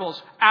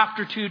disciples,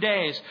 after 2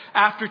 days,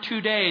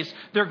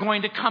 they're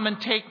going to come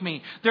and take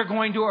me. They're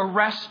going to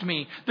arrest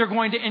me. They're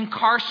going to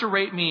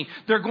incarcerate me.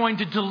 They're going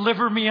to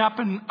deliver me up,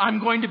 and I'm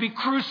going to be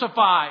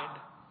crucified.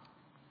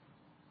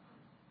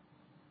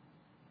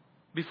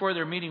 Before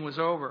their meeting was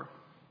over,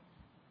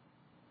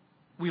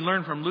 we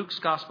learn from Luke's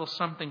gospel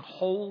something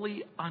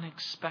wholly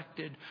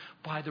unexpected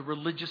by the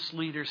religious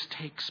leaders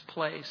takes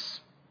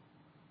place.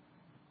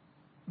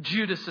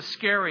 Judas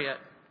Iscariot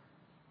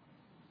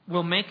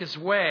will make his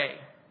way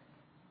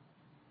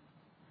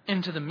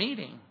into the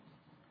meeting.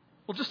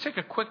 We'll just take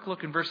a quick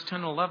look in verse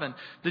 10 and 11.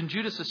 Then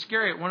Judas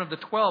Iscariot, one of the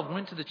 12,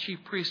 went to the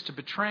chief priests to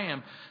betray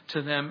him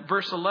to them.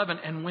 Verse 11,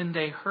 and when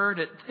they heard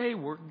it, they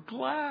were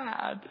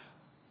glad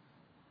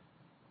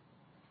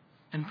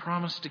and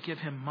promised to give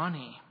him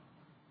money.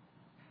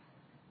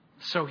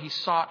 So he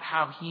sought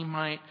how he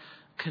might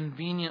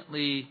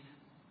conveniently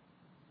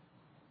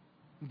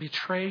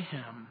betray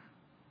him.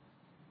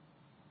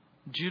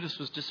 Judas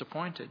was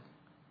disappointed.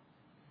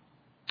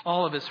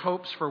 All of his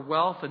hopes for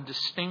wealth and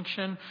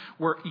distinction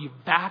were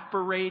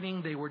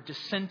evaporating. They were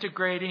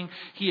disintegrating.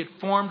 He had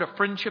formed a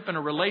friendship and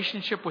a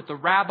relationship with the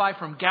rabbi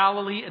from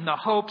Galilee in the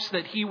hopes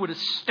that he would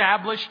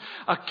establish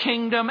a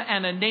kingdom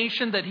and a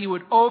nation, that he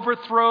would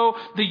overthrow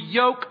the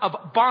yoke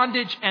of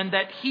bondage, and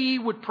that he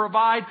would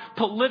provide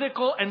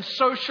political and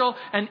social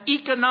and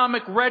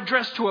economic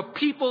redress to a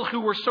people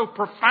who were so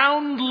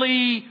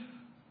profoundly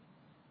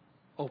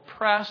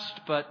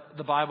oppressed. But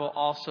the Bible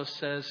also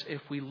says,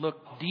 if we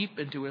look deep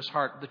into his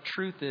heart, the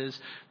truth is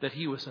that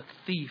he was a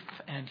thief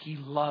and he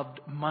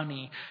loved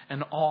money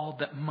and all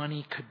that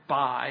money could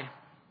buy.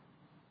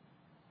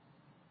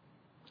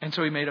 And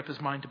so he made up his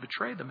mind to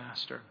betray the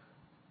master.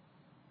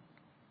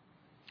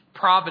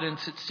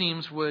 Providence, it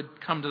seems,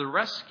 would come to the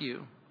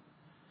rescue.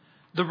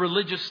 The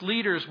religious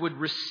leaders would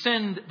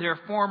rescind their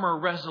former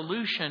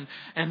resolution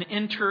and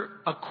enter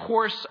a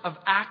course of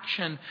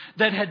action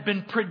that had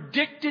been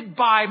predicted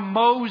by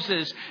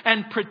Moses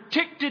and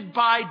predicted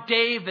by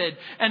David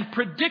and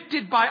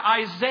predicted by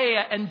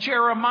Isaiah and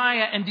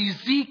Jeremiah and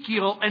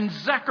Ezekiel and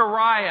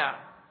Zechariah.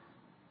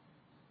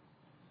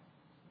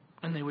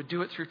 And they would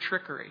do it through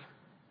trickery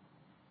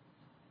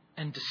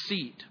and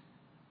deceit.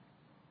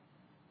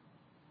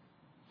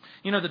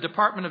 You know, the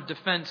Department of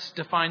Defense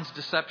defines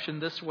deception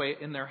this way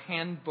in their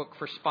handbook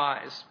for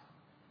spies.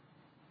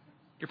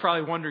 You're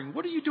probably wondering,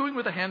 what are you doing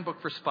with a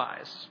handbook for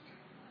spies?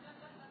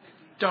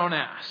 Don't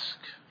ask.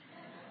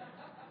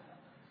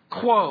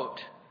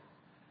 Quote,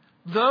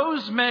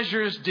 those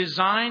measures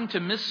designed to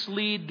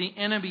mislead the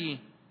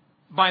enemy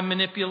by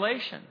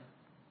manipulation,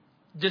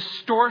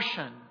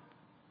 distortion,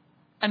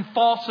 and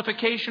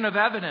falsification of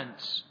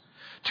evidence,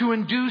 to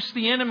induce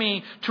the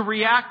enemy to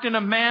react in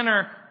a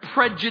manner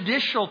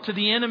prejudicial to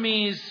the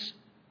enemy's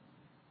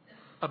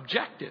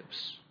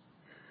objectives.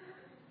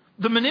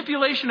 The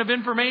manipulation of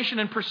information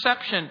and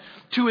perception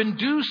to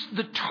induce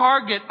the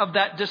target of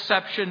that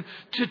deception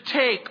to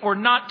take or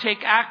not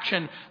take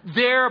action,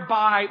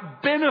 thereby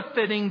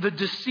benefiting the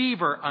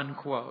deceiver,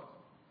 unquote.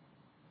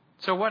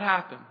 So what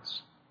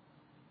happens?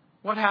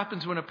 What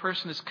happens when a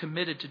person is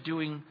committed to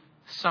doing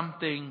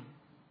something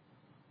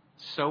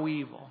so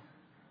evil,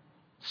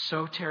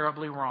 so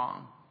terribly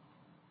wrong?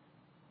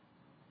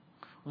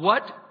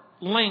 What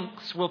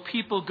lengths will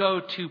people go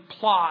to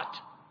plot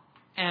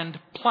and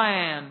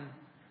plan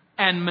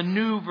and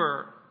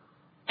maneuver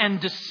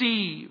and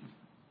deceive?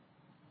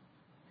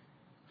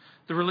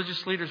 The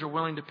religious leaders are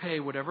willing to pay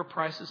whatever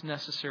price is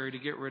necessary to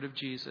get rid of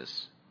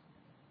Jesus,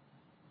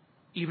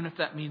 even if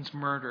that means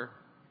murder.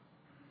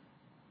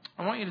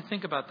 I want you to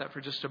think about that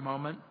for just a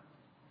moment.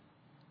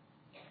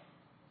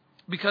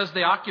 Because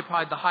they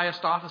occupied the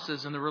highest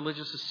offices in the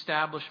religious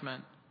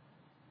establishment,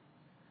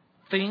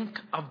 think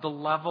of the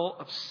level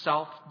of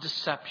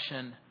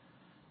self-deception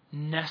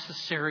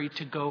necessary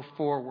to go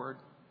forward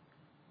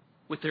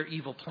with their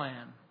evil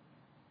plan.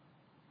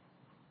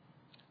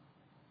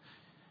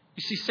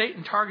 You see,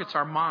 Satan targets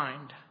our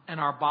mind and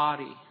our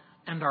body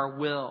and our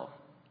will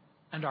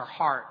and our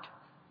heart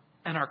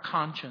and our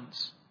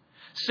conscience.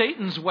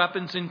 Satan's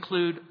weapons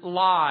include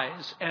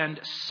lies and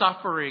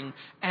suffering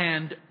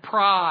and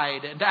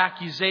pride and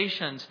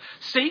accusations.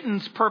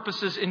 Satan's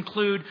purposes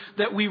include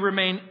that we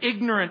remain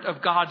ignorant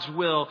of God's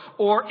will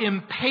or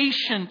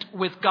impatient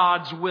with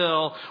God's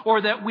will,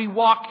 or that we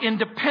walk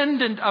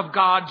independent of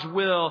God's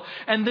will,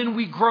 and then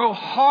we grow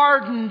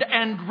hardened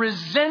and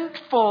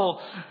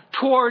resentful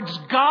towards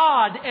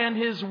God and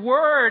His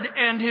Word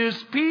and His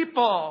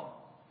people.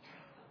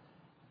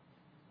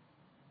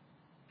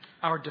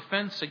 Our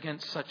defense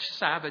against such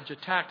savage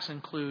attacks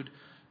include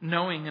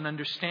knowing and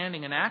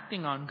understanding and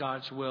acting on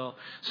God's will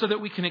so that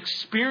we can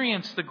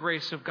experience the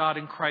grace of God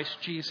in Christ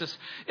Jesus.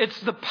 It's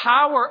the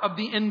power of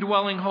the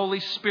indwelling Holy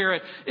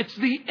Spirit. It's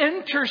the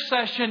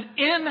intercession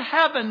in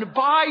heaven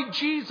by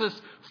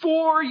Jesus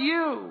for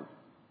you.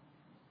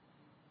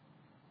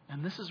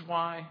 And this is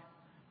why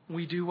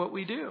we do what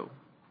we do.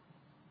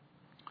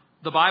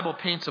 The Bible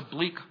paints a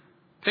bleak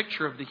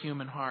picture of the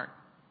human heart.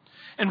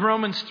 In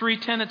Romans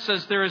 3:10 it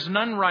says, "There is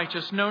none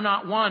righteous, no,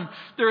 not one.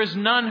 There is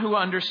none who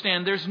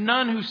understand. There's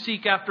none who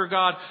seek after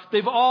God.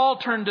 They've all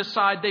turned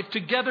aside. They've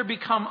together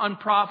become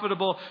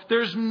unprofitable.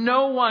 There's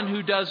no one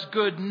who does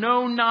good,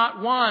 no, not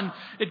one."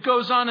 It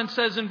goes on and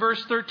says in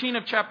verse 13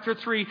 of chapter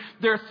 3,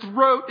 "Their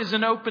throat is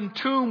an open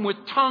tomb.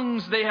 With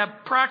tongues they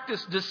have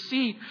practiced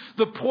deceit.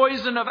 The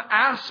poison of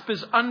asp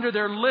is under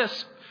their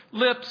lips,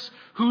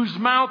 whose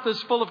mouth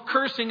is full of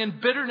cursing and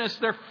bitterness.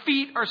 Their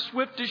feet are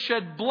swift to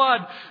shed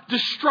blood.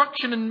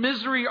 Destruction and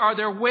misery are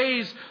their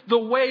ways. The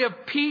way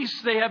of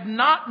peace they have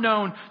not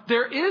known.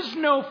 There is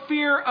no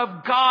fear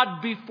of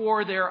God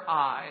before their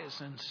eyes."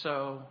 And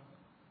so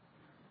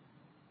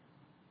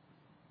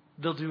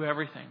they'll do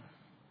everything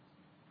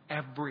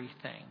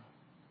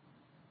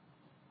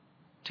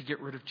to get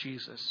rid of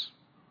Jesus.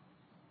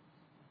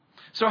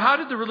 So how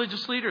did the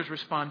religious leaders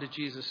respond to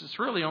Jesus? It's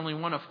really only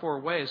one of four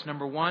ways.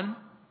 Number one,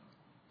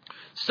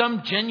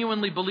 some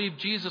genuinely believed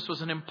Jesus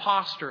was an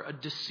imposter, a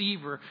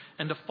deceiver,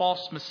 and a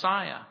false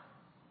Messiah.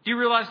 Do you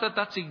realize that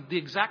that's the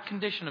exact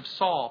condition of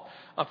Saul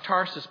of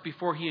Tarsus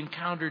before he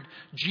encountered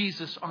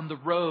Jesus on the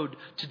road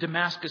to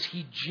Damascus?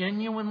 He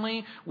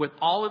genuinely, with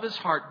all of his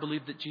heart,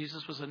 believed that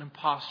Jesus was an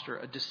imposter,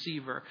 a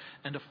deceiver,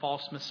 and a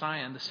false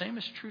Messiah. And the same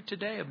is true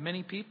today of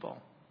many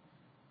people.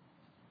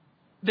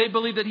 They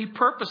believe that he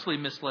purposely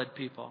misled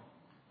people.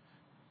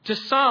 To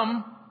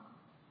some,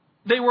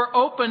 they were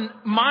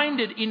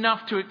open-minded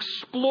enough to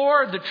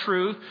explore the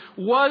truth.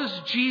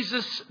 Was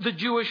Jesus the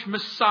Jewish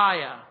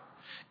Messiah?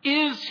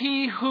 Is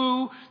he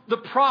who the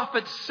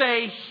prophets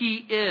say he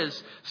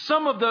is?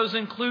 Some of those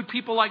include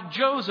people like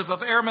Joseph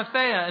of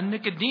Arimathea and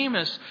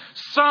Nicodemus.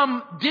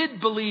 Some did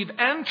believe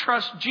and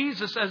trust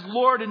Jesus as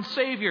Lord and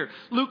Savior.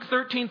 Luke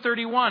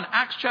 13:31,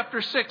 Acts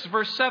chapter 6,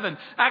 verse 7,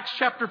 Acts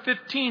chapter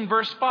 15,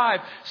 verse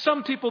 5.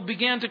 Some people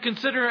began to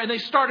consider, and they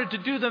started to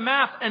do the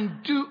math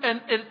and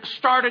it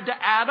started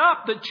to add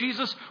up that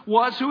Jesus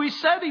was who he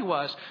said he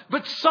was.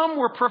 But some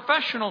were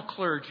professional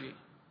clergy.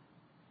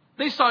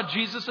 They saw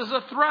Jesus as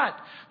a threat.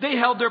 They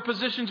held their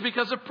positions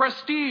because of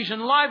prestige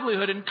and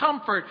livelihood and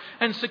comfort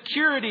and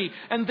security.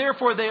 And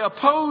therefore they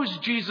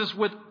opposed Jesus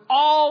with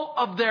all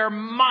of their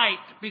might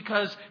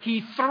because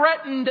he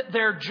threatened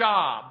their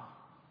job.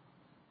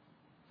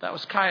 That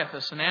was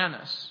Caiaphas and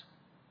Annas.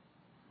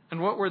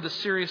 And what were the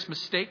serious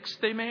mistakes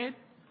they made?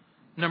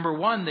 Number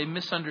one, they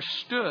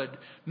misunderstood,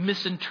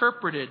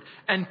 misinterpreted,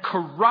 and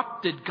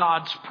corrupted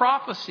God's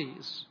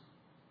prophecies.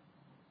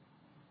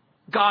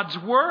 God's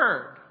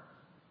word.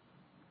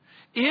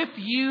 If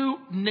you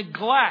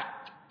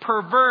neglect,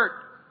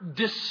 pervert,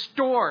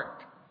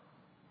 distort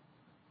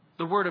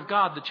the Word of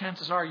God, the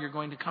chances are you're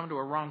going to come to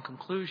a wrong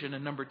conclusion.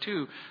 And number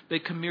two, they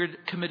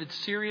committed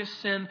serious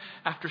sin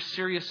after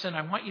serious sin.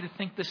 I want you to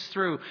think this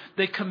through.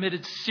 They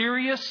committed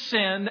serious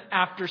sin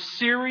after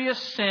serious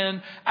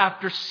sin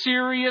after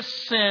serious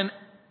sin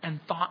and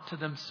thought to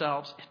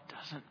themselves, it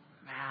doesn't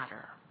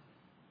matter.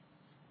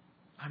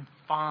 I'm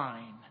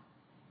fine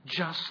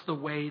just the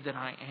way that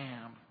I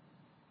am.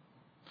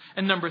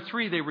 And number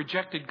three, they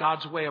rejected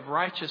God's way of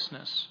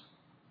righteousness.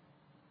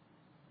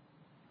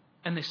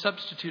 And they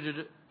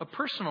substituted a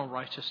personal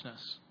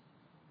righteousness,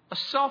 a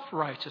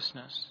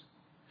self-righteousness.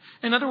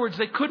 In other words,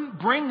 they couldn't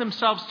bring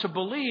themselves to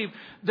believe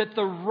that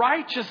the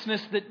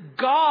righteousness that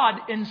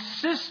God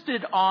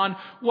insisted on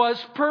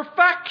was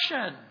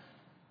perfection.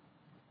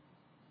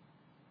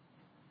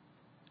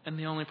 And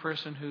the only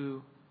person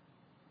who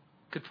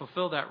could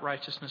fulfill that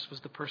righteousness was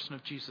the person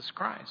of Jesus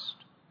Christ.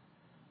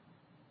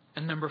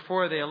 And number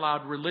four, they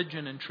allowed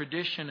religion and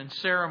tradition and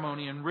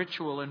ceremony and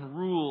ritual and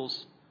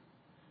rules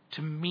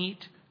to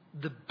meet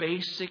the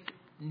basic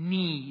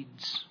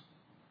needs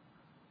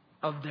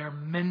of their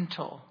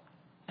mental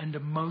and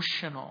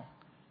emotional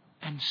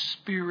and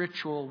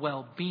spiritual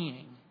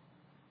well-being,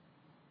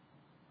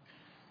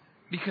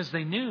 because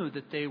they knew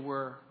that they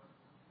were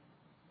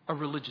a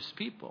religious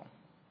people.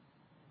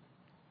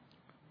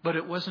 But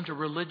it wasn't a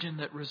religion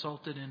that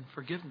resulted in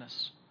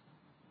forgiveness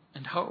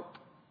and hope.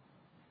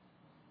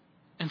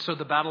 And so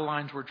the battle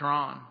lines were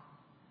drawn.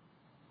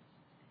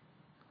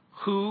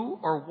 Who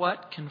or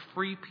what can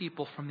free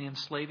people from the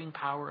enslaving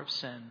power of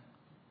sin?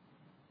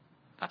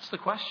 That's the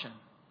question.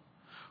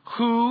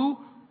 Who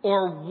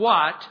or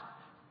what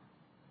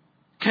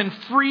can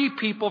free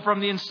people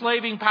from the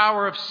enslaving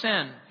power of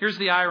sin? Here's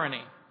the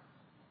irony.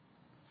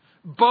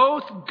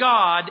 Both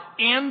God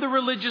and the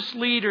religious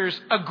leaders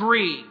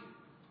agree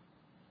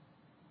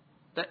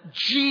that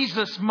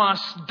Jesus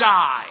must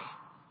die.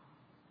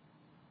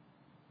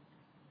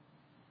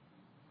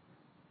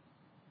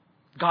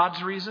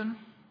 God's reason?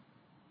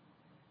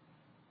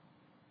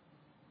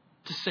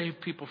 To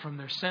save people from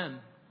their sin.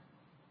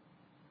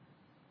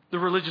 The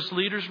religious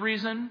leaders'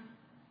 reason?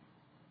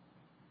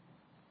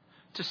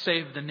 To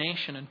save the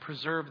nation and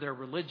preserve their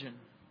religion.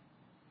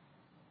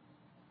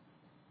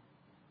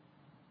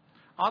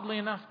 Oddly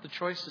enough, the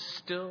choice is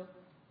still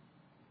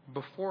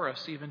before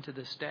us even to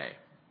this day.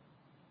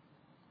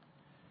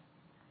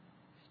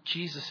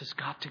 Jesus has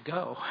got to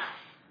go.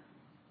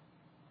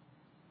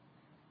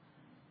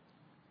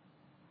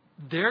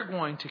 They're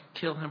going to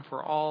kill him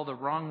for all the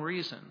wrong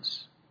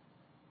reasons.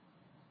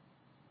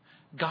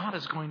 God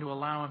is going to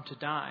allow him to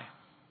die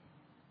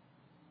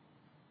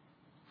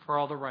for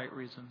all the right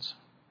reasons.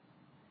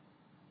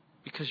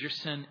 Because your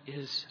sin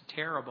is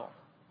terrible.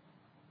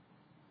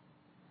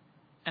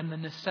 And the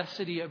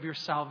necessity of your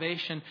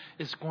salvation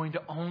is going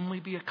to only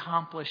be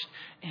accomplished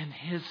in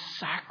his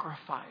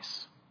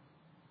sacrifice.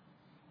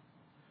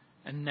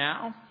 And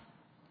now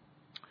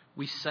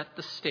we set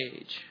the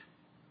stage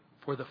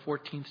for the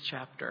 14th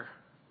chapter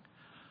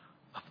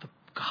of the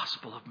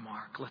Gospel of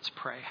Mark. Let's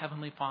pray.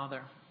 Heavenly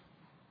Father,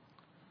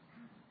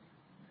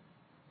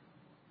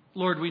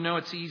 Lord, we know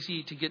it's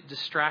easy to get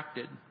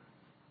distracted.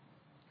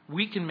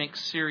 We can make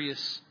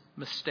serious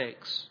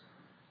mistakes,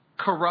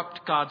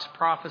 corrupt God's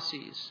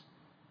prophecies,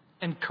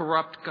 and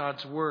corrupt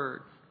God's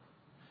word.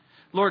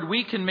 Lord,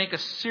 we can make a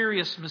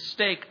serious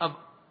mistake of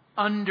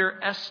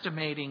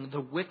underestimating the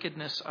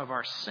wickedness of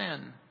our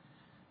sin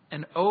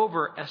and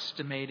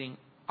overestimating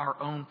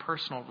our own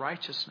personal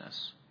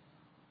righteousness.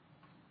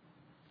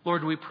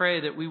 Lord, we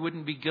pray that we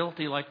wouldn't be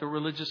guilty like the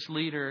religious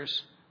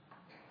leaders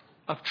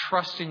of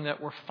trusting that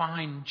we're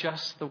fine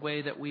just the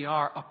way that we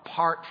are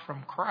apart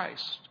from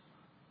Christ.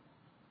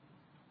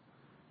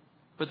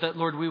 But that,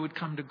 Lord, we would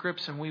come to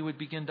grips and we would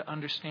begin to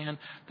understand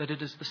that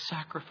it is the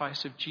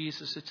sacrifice of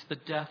Jesus. It's the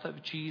death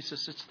of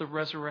Jesus. It's the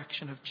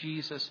resurrection of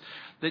Jesus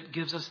that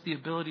gives us the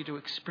ability to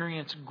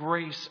experience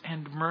grace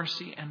and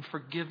mercy and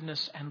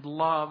forgiveness and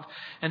love.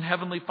 And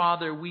Heavenly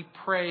Father, we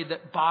pray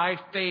that by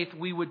faith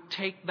we would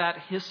take that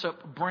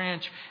hyssop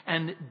branch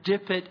and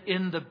dip it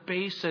in the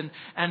basin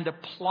and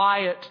apply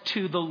it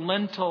to the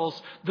lintels,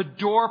 the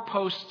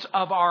doorposts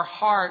of our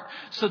heart,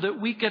 so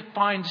that we could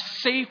find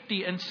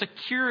safety and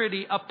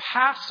security, a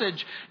passage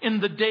in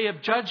the day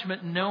of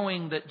judgment,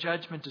 knowing that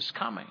judgment is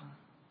coming.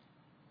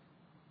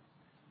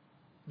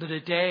 That a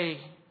day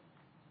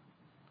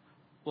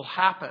will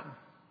happen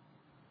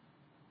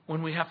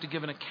when we have to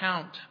give an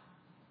account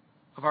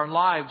of our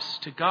lives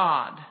to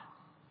God.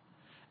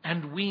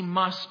 And we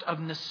must of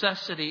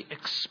necessity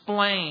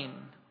explain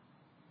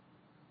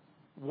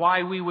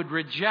why we would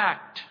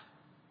reject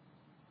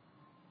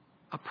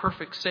a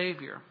perfect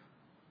Savior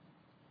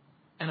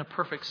and a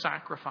perfect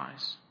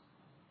sacrifice.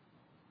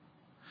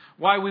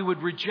 Why we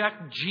would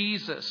reject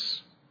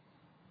Jesus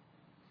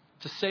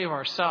to save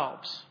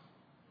ourselves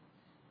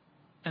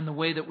and the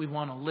way that we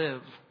want to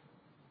live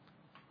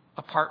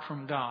apart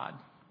from God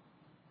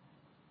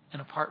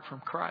and apart from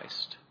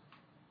Christ.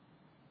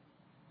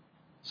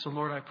 So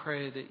Lord, I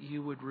pray that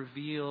you would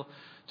reveal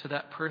to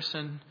that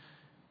person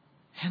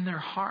in their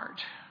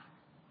heart,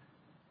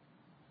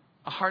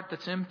 a heart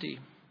that's empty,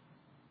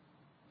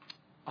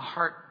 a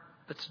heart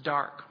that's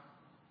dark,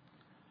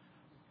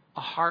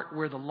 a heart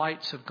where the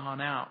lights have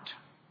gone out,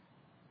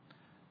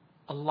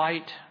 a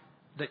light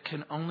that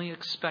can only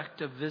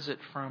expect a visit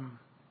from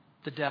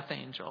the death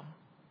angel.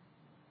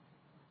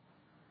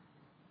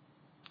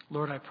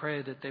 Lord, I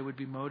pray that they would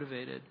be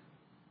motivated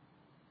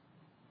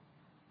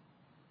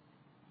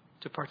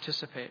to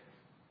participate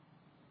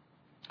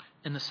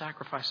in the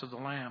sacrifice of the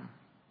Lamb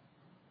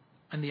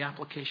and the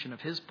application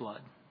of His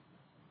blood.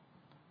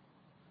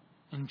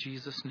 In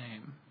Jesus'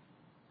 name,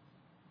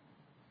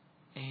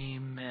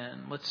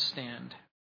 amen. Let's stand.